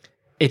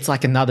it's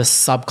like another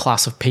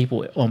subclass of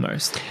people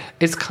almost.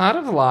 It's kind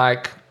of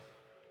like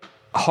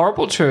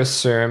horrible to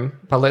assume,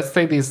 but let's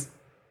say this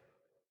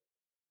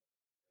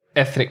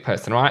ethnic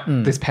person, right?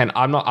 This pen,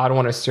 I don't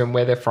want to assume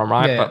where they're from,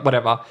 right? But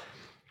whatever.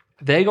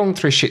 They're going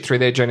through shit through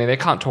their journey. They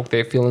can't talk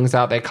their feelings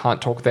out. They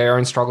can't talk their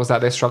own struggles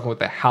out. They're struggling with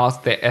their house,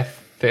 their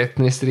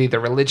ethnicity, their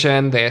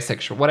religion, their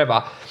sexual,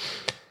 whatever.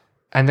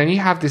 And then you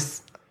have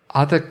this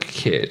other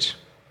kid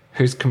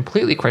who's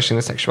completely questioning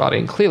their sexuality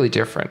and clearly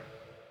different.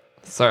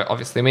 So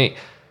obviously me.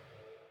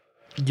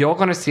 You're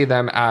going to see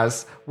them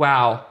as,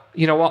 wow,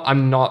 you know what?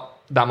 I'm not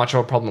that much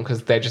of a problem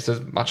because they're just as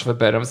much of a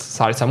burden of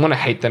society. So I'm going to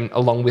hate them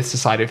along with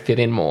society to fit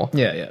in more.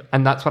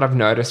 And that's what I've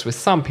noticed with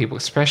some people,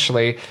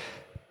 especially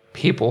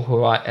people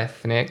who are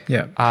ethnic.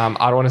 I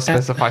don't want to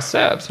specify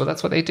Serbs, but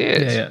that's what they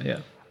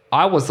did.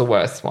 I was the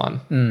worst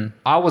one.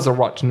 I was a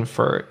rotten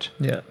fruit.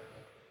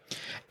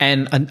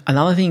 And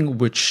another thing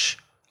which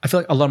I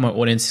feel like a lot of my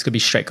audience is going to be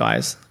straight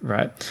guys,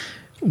 right?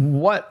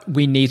 What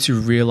we need to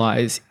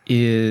realize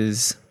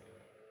is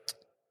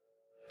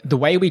the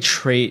way we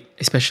treat,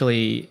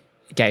 especially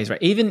gays,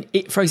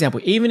 right? For example,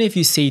 even if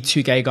you see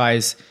two gay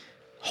guys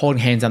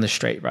holding hands down the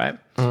street, right?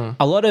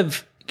 A lot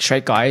of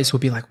straight guys will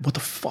be like, what the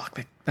fuck?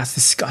 Like, that's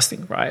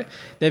disgusting, right?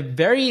 They're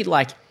very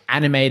like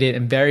animated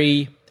and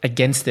very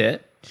against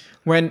it.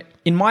 When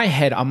in my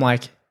head, I'm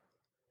like,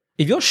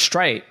 if you're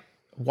straight,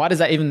 why does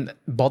that even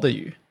bother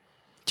you?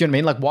 Do you know what I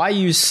mean? Like, why are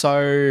you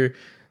so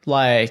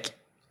like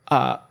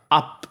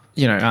up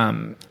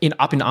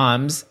in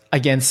arms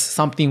against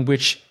something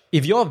which,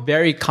 if you're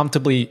very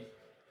comfortably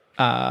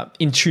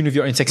in tune with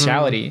your own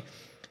sexuality,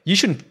 you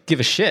shouldn't give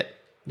a shit,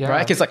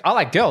 right? Because like, I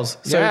like girls,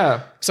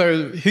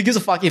 so who gives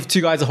a fuck if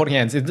two guys are holding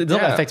hands? It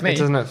doesn't affect me. It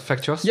doesn't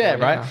affect your story,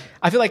 right?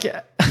 I feel like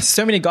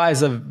so many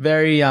guys are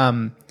very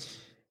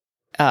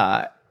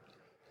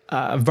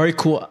very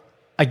cool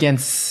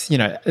against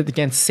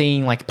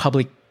seeing like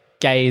public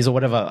gays or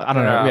whatever. I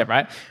don't know,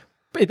 right?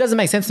 But it doesn't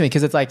make sense to me,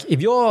 because it's like,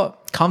 if you're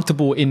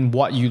comfortable in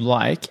what you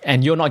like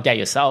and you're not gay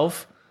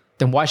yourself,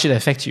 then why should it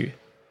affect you?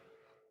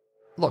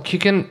 Look, you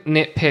can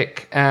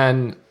nitpick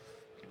and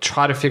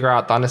try to figure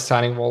out the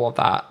understanding of all of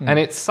that. And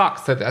it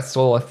sucks that that's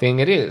all a thing.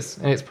 It is,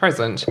 and it's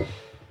present. And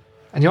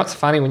you know what's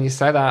funny, when you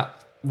say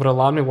that, what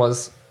alarmed me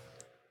was,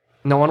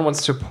 no one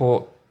wants to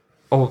put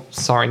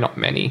not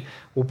many,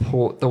 will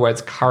put the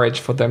words courage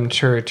for them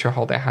to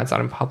hold their hands out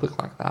in public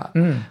like that.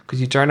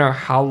 Because you don't know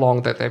how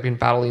long that they've been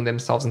battling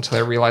themselves until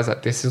they realize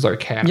that this is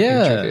okay. I can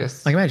do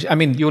this. I can imagine. I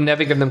mean, you'll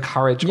never give them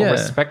courage or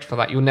respect for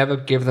that. You'll never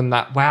give them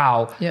that,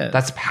 wow,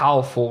 that's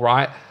powerful,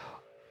 right?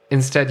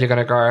 Instead, you're going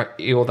to go,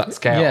 ew, that's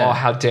gay. Oh,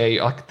 how dare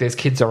you? Like, there's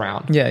kids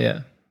around.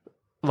 Yeah.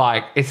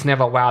 Like, it's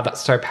never, wow, that's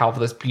so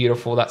powerful, that's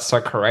beautiful, that's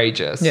so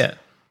courageous. Yeah.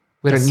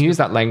 We don't use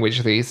that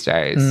language these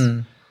days.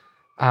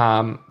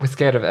 We're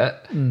scared of it.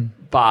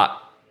 But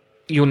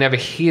you'll never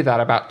hear that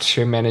about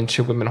two men and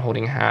two women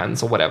holding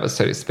hands or whatever,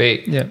 so to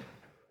speak. Yeah.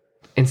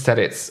 Instead,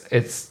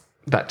 it's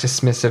that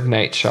dismissive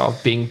nature of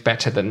being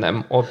better than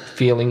them or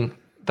feeling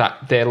that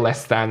they're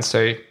less than,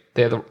 so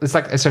it's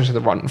like essentially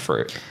the rotten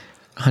fruit.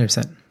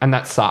 100%. And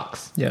that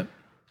sucks. Yeah.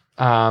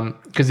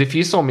 Because if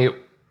you saw me,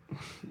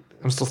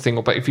 I'm still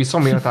single, but if you saw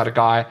me without a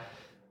guy,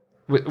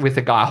 with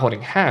a guy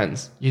holding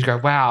hands, you'd go,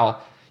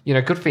 wow,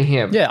 good for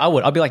him. Yeah, I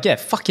would. I'd be like, yeah,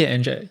 fuck yeah,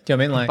 NJ. Do you know what I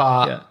mean? Like,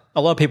 but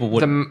a lot of people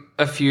would.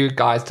 A few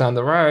guys down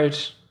the road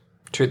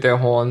toot their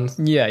horns,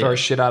 throw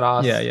shit at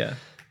us. Yeah.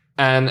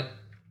 And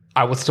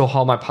I would still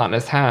hold my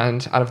partner's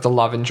hand out of the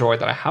love and joy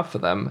that I have for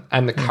them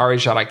and the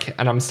courage that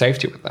and I'm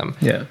safety with them.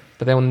 Yeah.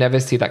 But they will never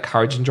see that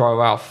courage and joy.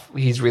 Well,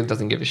 he really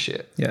doesn't give a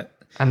shit. Yeah.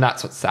 And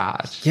that's what's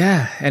sad.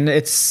 Yeah. And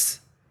it's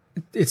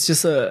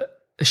just a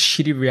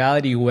shitty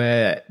reality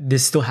where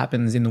this still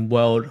happens in the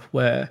world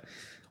where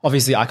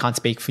obviously I can't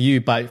speak for you,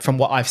 but from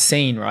what I've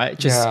seen, right?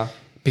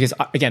 Because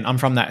again, I'm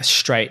from that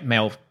straight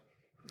male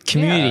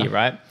community,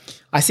 right?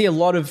 I see a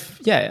lot of,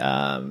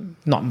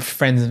 not my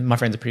friends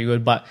are pretty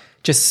good, but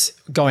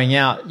just going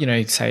out,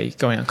 say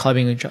going out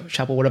clubbing and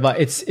chapel, whatever,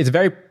 it's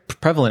very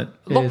prevalent.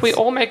 Look, we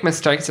all make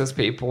mistakes as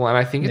people, and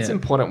I think it's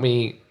important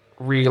we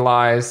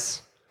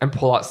realize and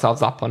pull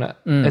ourselves up on it.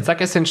 It's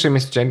like essentially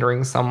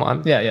misgendering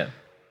someone. Yeah.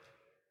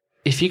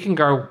 If you can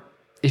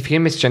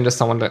misgender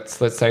someone, let's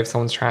say if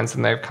someone's trans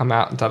and they've come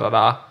out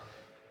and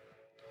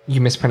you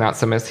mispronounce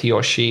them as he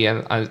or she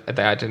and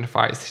they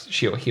identify as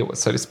she or he,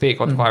 so to speak,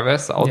 or vice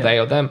versa, or they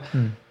or them.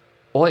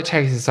 All it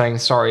takes is saying,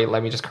 sorry,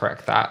 let me just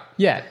correct that.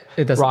 Yeah,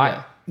 it doesn't. Right?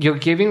 Yeah. You're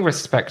giving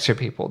respect to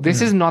people.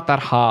 This is not that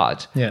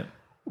hard. Yeah.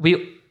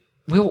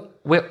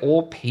 We're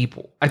all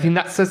people. I think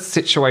that's the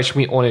situation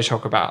we all need to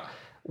talk about.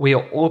 We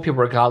are all people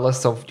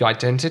regardless of your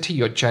identity,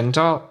 your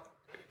gender,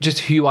 just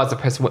who you are as a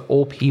person. We're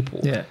all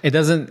people. Yeah. It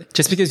doesn't,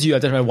 just because you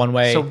identify one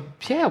way. So,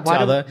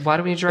 why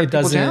do we drag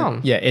people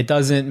down? Yeah. It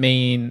doesn't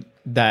mean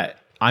that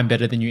I'm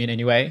better than you in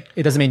any way.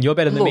 It doesn't mean you're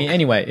better than me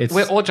anyway.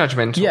 We're all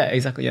judgmental. Yeah,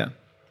 exactly. Yeah.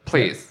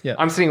 Please. Yeah.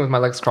 I'm sitting with my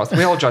legs crossed.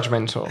 We're all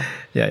judgmental.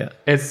 Yeah.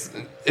 It's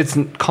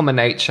common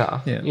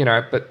nature,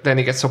 but then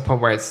it gets to a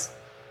point where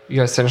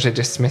you're essentially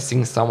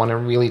dismissing someone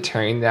and really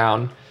tearing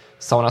down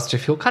someone else to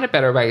feel kind of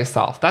better about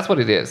yourself. That's what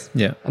it is.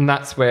 Yeah. And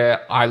that's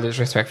where I lose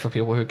respect for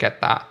people who get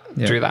that,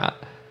 do that.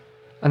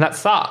 And that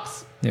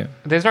sucks. Yeah.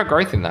 There's no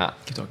growth in that.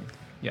 Keep talking.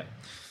 Yeah.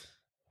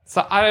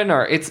 So I don't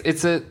know.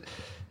 It's a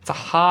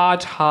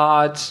hard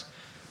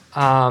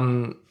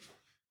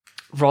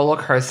roller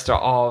coaster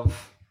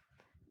of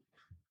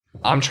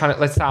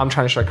let's say I'm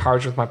trying to show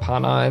courage with my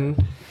partner,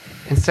 and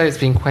instead it's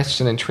being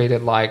questioned and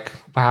treated like,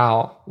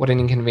 wow, what an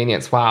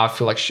inconvenience. Wow, I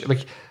feel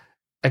like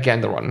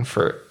again, the rotten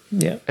fruit.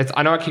 Yeah.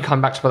 I know I keep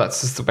coming back to, but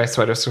that's just the best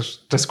way to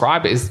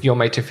describe it, is you're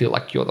made to feel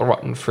like you're the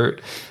rotten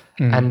fruit.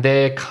 And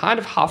they're kind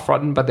of half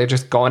rotten, but they're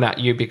just going at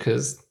you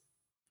because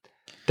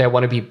they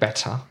want to be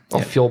better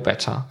or feel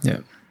better. Yeah.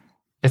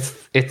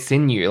 It's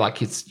in you.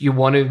 Like you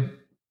want to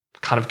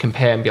kind of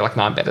compare and be like,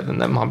 no, I'm better than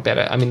them. I'm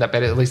better. I mean, they're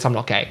better. At least I'm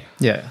not gay.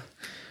 Yeah.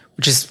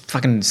 Which is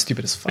fucking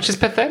stupid as fuck. Which is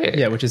pathetic.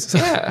 Yeah,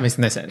 makes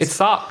no sense. It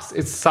sucks.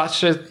 It's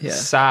such a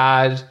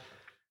sad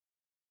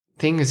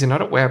thing, because you're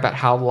not aware about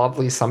how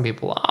lovely some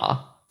people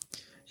are.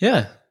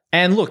 Yeah.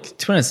 And look,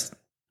 to be honest,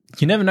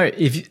 you never know.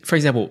 If, for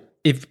example,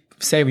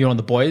 say you're on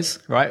the boys,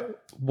 right?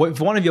 If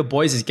one of your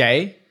boys is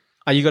gay,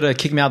 are you going to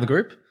kick them out of the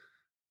group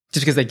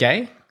just because they're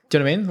gay? Do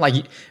you know what I mean?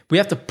 Like, we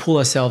have to pull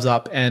ourselves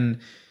up and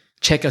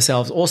check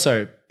ourselves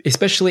also,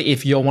 especially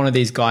if you're one of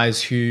these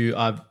guys who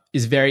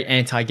is very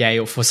anti-gay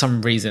or for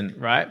some reason,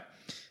 right?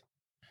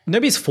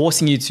 Nobody's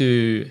forcing you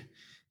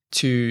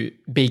to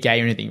be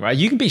gay or anything, right?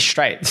 You can be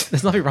straight.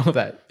 There's nothing wrong with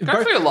that.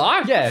 Go for your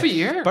life. Yeah.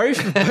 Good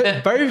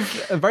for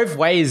you. Both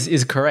ways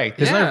is correct.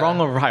 There's no wrong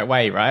or right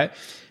way, right?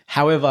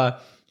 However,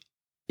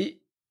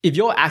 if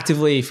you're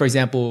actively, for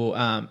example,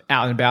 out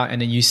and about,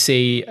 and then you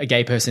see a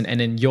gay person and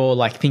then you're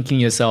like thinking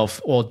to yourself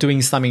or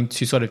doing something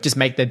to sort of just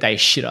make their day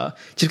shitter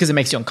just because it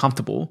makes you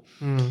uncomfortable,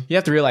 you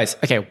have to realize,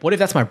 okay, what if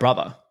that's my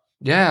brother?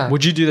 Yeah.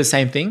 Would you do the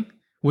same thing?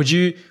 Would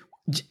you?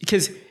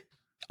 Because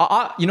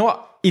you know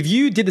what? If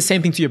you did the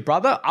same thing to your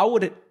brother, I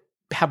would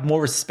have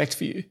more respect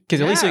for you,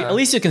 because at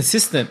least you're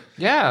consistent.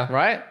 Yeah.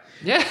 Right?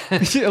 Yeah.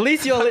 At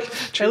least you're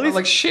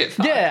like shit.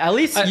 Yeah, at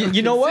least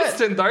you know what?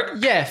 Though.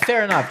 Yeah,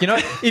 fair enough. You know,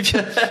 if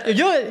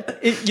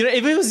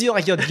it was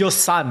your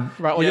son,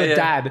 right, or your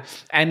dad,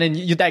 and then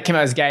your dad came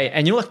out as gay,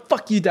 and you're like,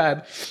 fuck you,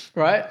 dad,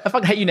 right? I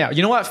fucking hate you now.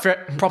 You know what?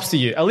 Props to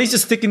you. At least you're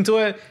sticking to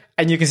it,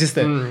 and you're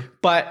consistent.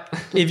 But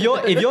if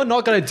you're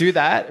not going to do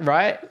that,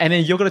 right? And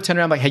then you're going to turn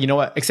around like, hey, you know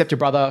what? Accept your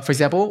brother, for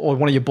example, or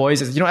one of your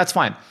boys is, you know, that's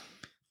fine.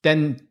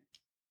 Then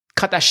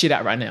cut that shit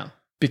out right now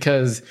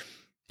because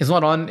it's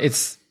not on.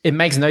 It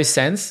makes no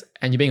sense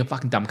and you're being a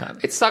fucking dumb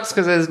cunt. It sucks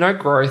because there's no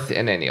growth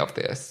in any of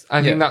this.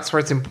 I think that's where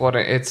it's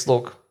important. It's,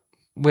 look,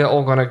 we're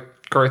all going to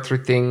go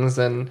through things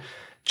and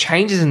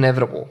change is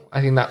inevitable.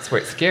 I think that's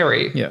where it's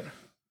scary. Yeah.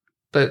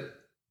 But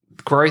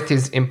growth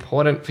is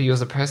important for you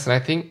as a person. I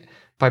think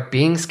by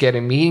being scared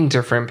and meeting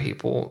different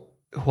people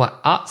who are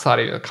outside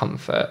of your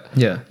comfort,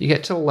 you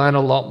get to learn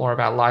a lot more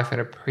about life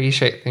and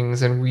appreciate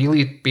things and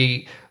really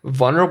be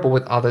vulnerable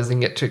with others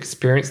and get to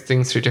experience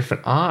things through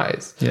different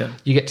eyes. Yeah.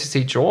 You get to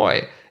see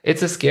joy.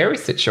 It's a scary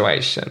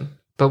situation,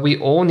 but we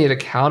all need to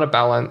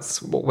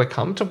counterbalance what we're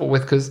comfortable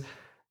with, because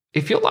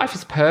if your life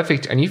is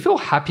perfect and you feel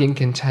happy and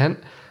content,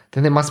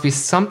 then there must be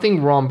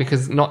something wrong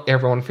because not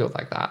everyone feels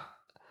like that.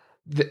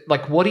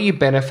 Like, what are you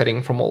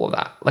benefiting from all of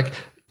that? Like,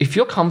 if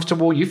you're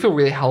comfortable, you feel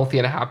really healthy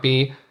and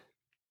happy,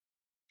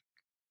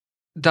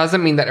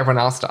 doesn't mean that everyone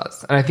else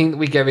does. And I think that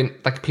we give in,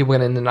 like, people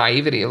get in the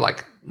naivety of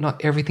like,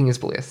 not everything is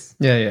bliss.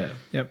 Yep.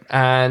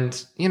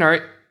 And, you know,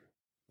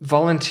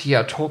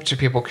 volunteer, talk to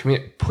people,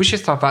 push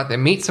yourself out there,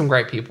 meet some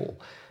great people.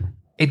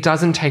 It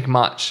doesn't take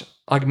much.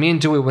 Like, me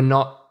and Dewey were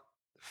not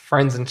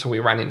friends until we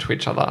ran into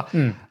each other.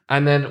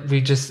 And then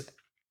we just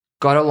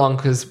got along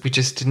because we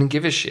just didn't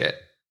give a shit.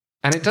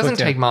 And it doesn't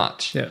take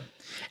much. Yeah.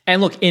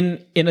 And look,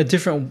 in a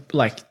different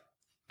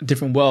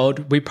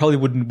world, we probably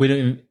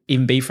wouldn't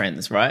even be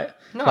friends, right?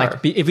 No. Like,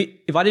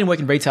 if I didn't work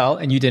in retail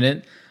and you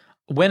didn't,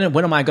 when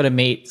am I going to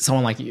meet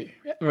someone like you? Do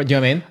you know what I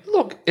mean?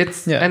 Look,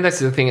 and that's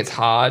the thing, it's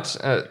hard.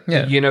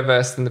 The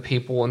universe and the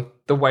people and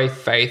the way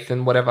faith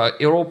and whatever,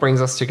 it all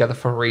brings us together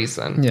for a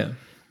reason. Yeah.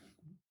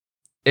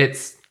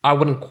 I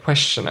wouldn't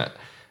question it.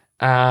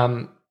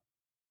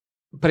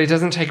 But it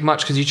doesn't take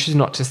much because you choose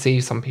not to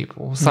see some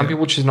people. Some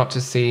people choose not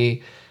to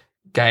see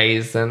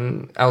gays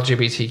and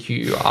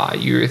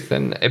LGBTQI youth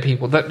and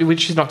people that we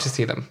choose not to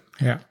see them.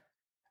 Yeah.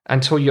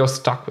 Until you're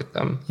stuck with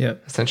them. Yeah.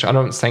 Essentially, I'm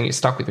not saying you're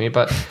stuck with me,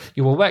 but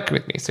you were working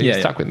with me, so you're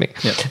stuck with me.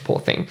 Yeah. Poor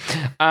thing.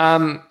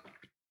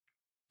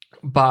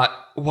 But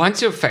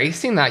once you're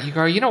facing that, you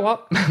go, you know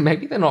what?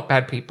 Maybe they're not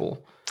bad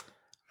people.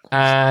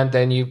 And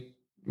then you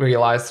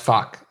realize,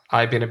 fuck,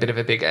 I've been a bit of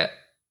a bigot.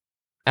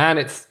 And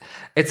it's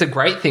a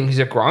great thing because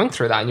you're growing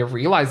through that and you're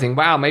realizing,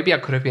 wow, maybe I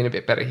could have been a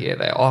bit better here,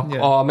 there.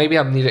 Or maybe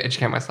I need to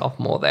educate myself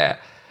more there.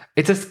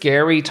 It's a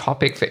scary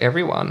topic for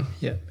everyone.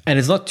 Yeah. And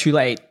it's not too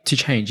late to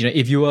change. You know,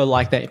 if you were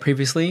like that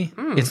previously,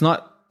 it's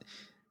not,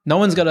 no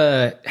one's going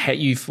to hate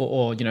you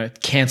or, you know,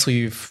 cancel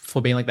you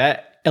for being like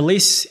that. At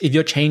least if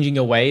you're changing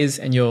your ways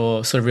and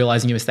you're sort of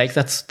realizing your mistakes,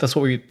 that's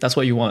what you want.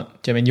 Do you know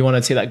what I mean? You want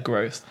to see that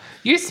growth.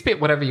 You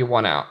spit whatever you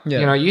want out.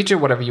 Yeah. You know, you do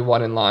whatever you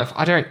want in life.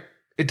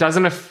 It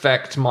doesn't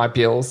affect my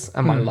bills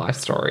and my life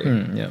story.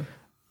 Yeah.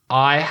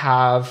 I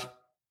have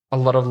a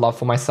lot of love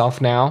for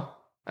myself now,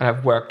 and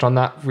I've worked on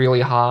that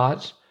really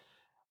hard.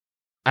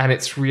 And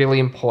it's really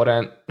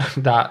important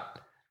that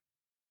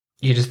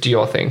you just do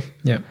your thing.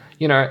 Yeah.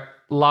 You know,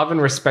 love and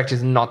respect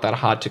is not that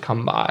hard to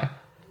come by.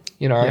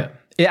 You know? Yeah.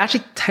 It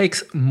actually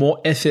takes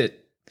more effort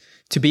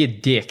to be a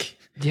dick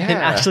than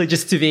actually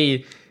just to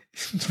be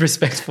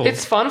respectful.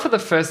 It's fun for the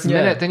first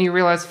minute, then you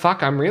realize,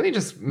 fuck, I'm really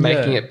just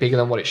making it bigger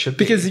than what it should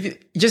be. Because if you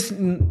just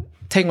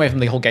taking away from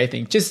the whole gay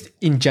thing, just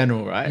in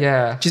general, right?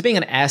 Yeah. Just being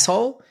an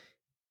asshole,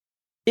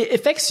 it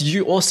affects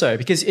you also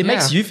because it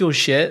makes you feel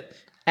shit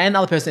and the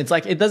other person. It's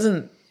like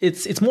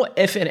it's more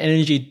effort and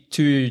energy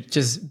to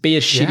just be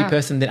a shitty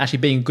person than actually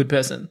being a good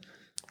person.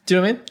 Do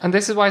you know what I mean? And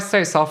this is why I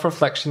say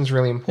self-reflection is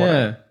really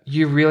important. Yeah.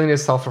 You really need to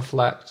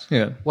self-reflect.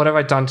 Yeah. What have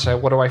I done today?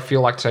 What do I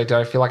feel like today? Do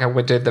I feel like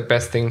I did the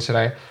best thing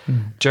today?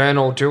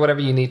 Journal, do whatever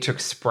you need to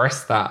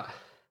express that.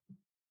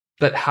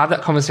 But have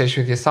that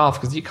conversation with yourself,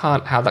 because you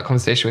can't have that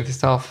conversation with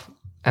yourself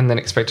and then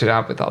expect it to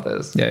have with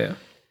others. Yeah.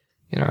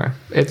 You know,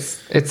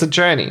 it's a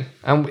journey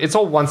and it's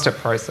all one-step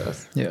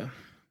process. Yeah.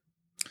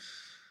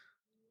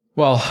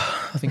 Well,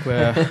 I think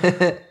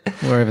we're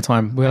over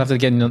time. We'll have to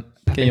get you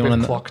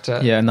on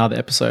another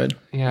episode.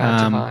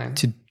 Yeah,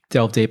 to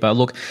delve deeper.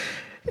 Look,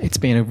 it's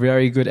been a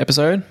very good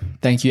episode.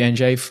 Thank you,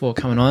 NJ, for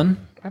coming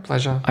on. My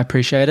pleasure. I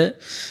appreciate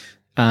it.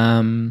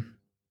 Look,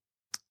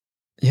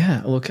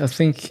 I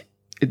think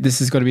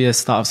this is going to be a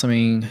start of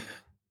something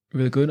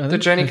really good. The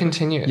journey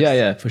continues.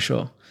 Yeah, for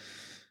sure.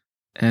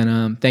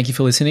 And thank you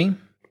for listening.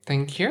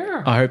 Thank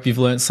you. I hope you've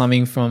learned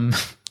something from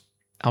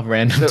our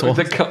random talk.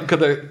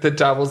 The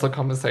doubles of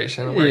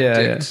conversation.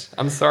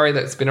 I'm sorry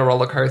that it's been a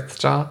roller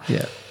coaster.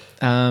 Yeah.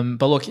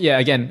 But look,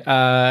 again,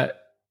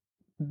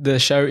 the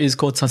show is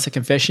called Sunset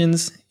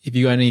Confessions. If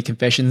you got any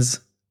confessions,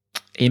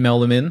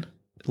 email them in.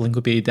 The link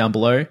will be down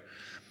below.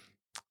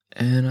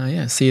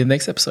 And see you in the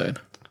next episode.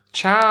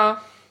 Ciao.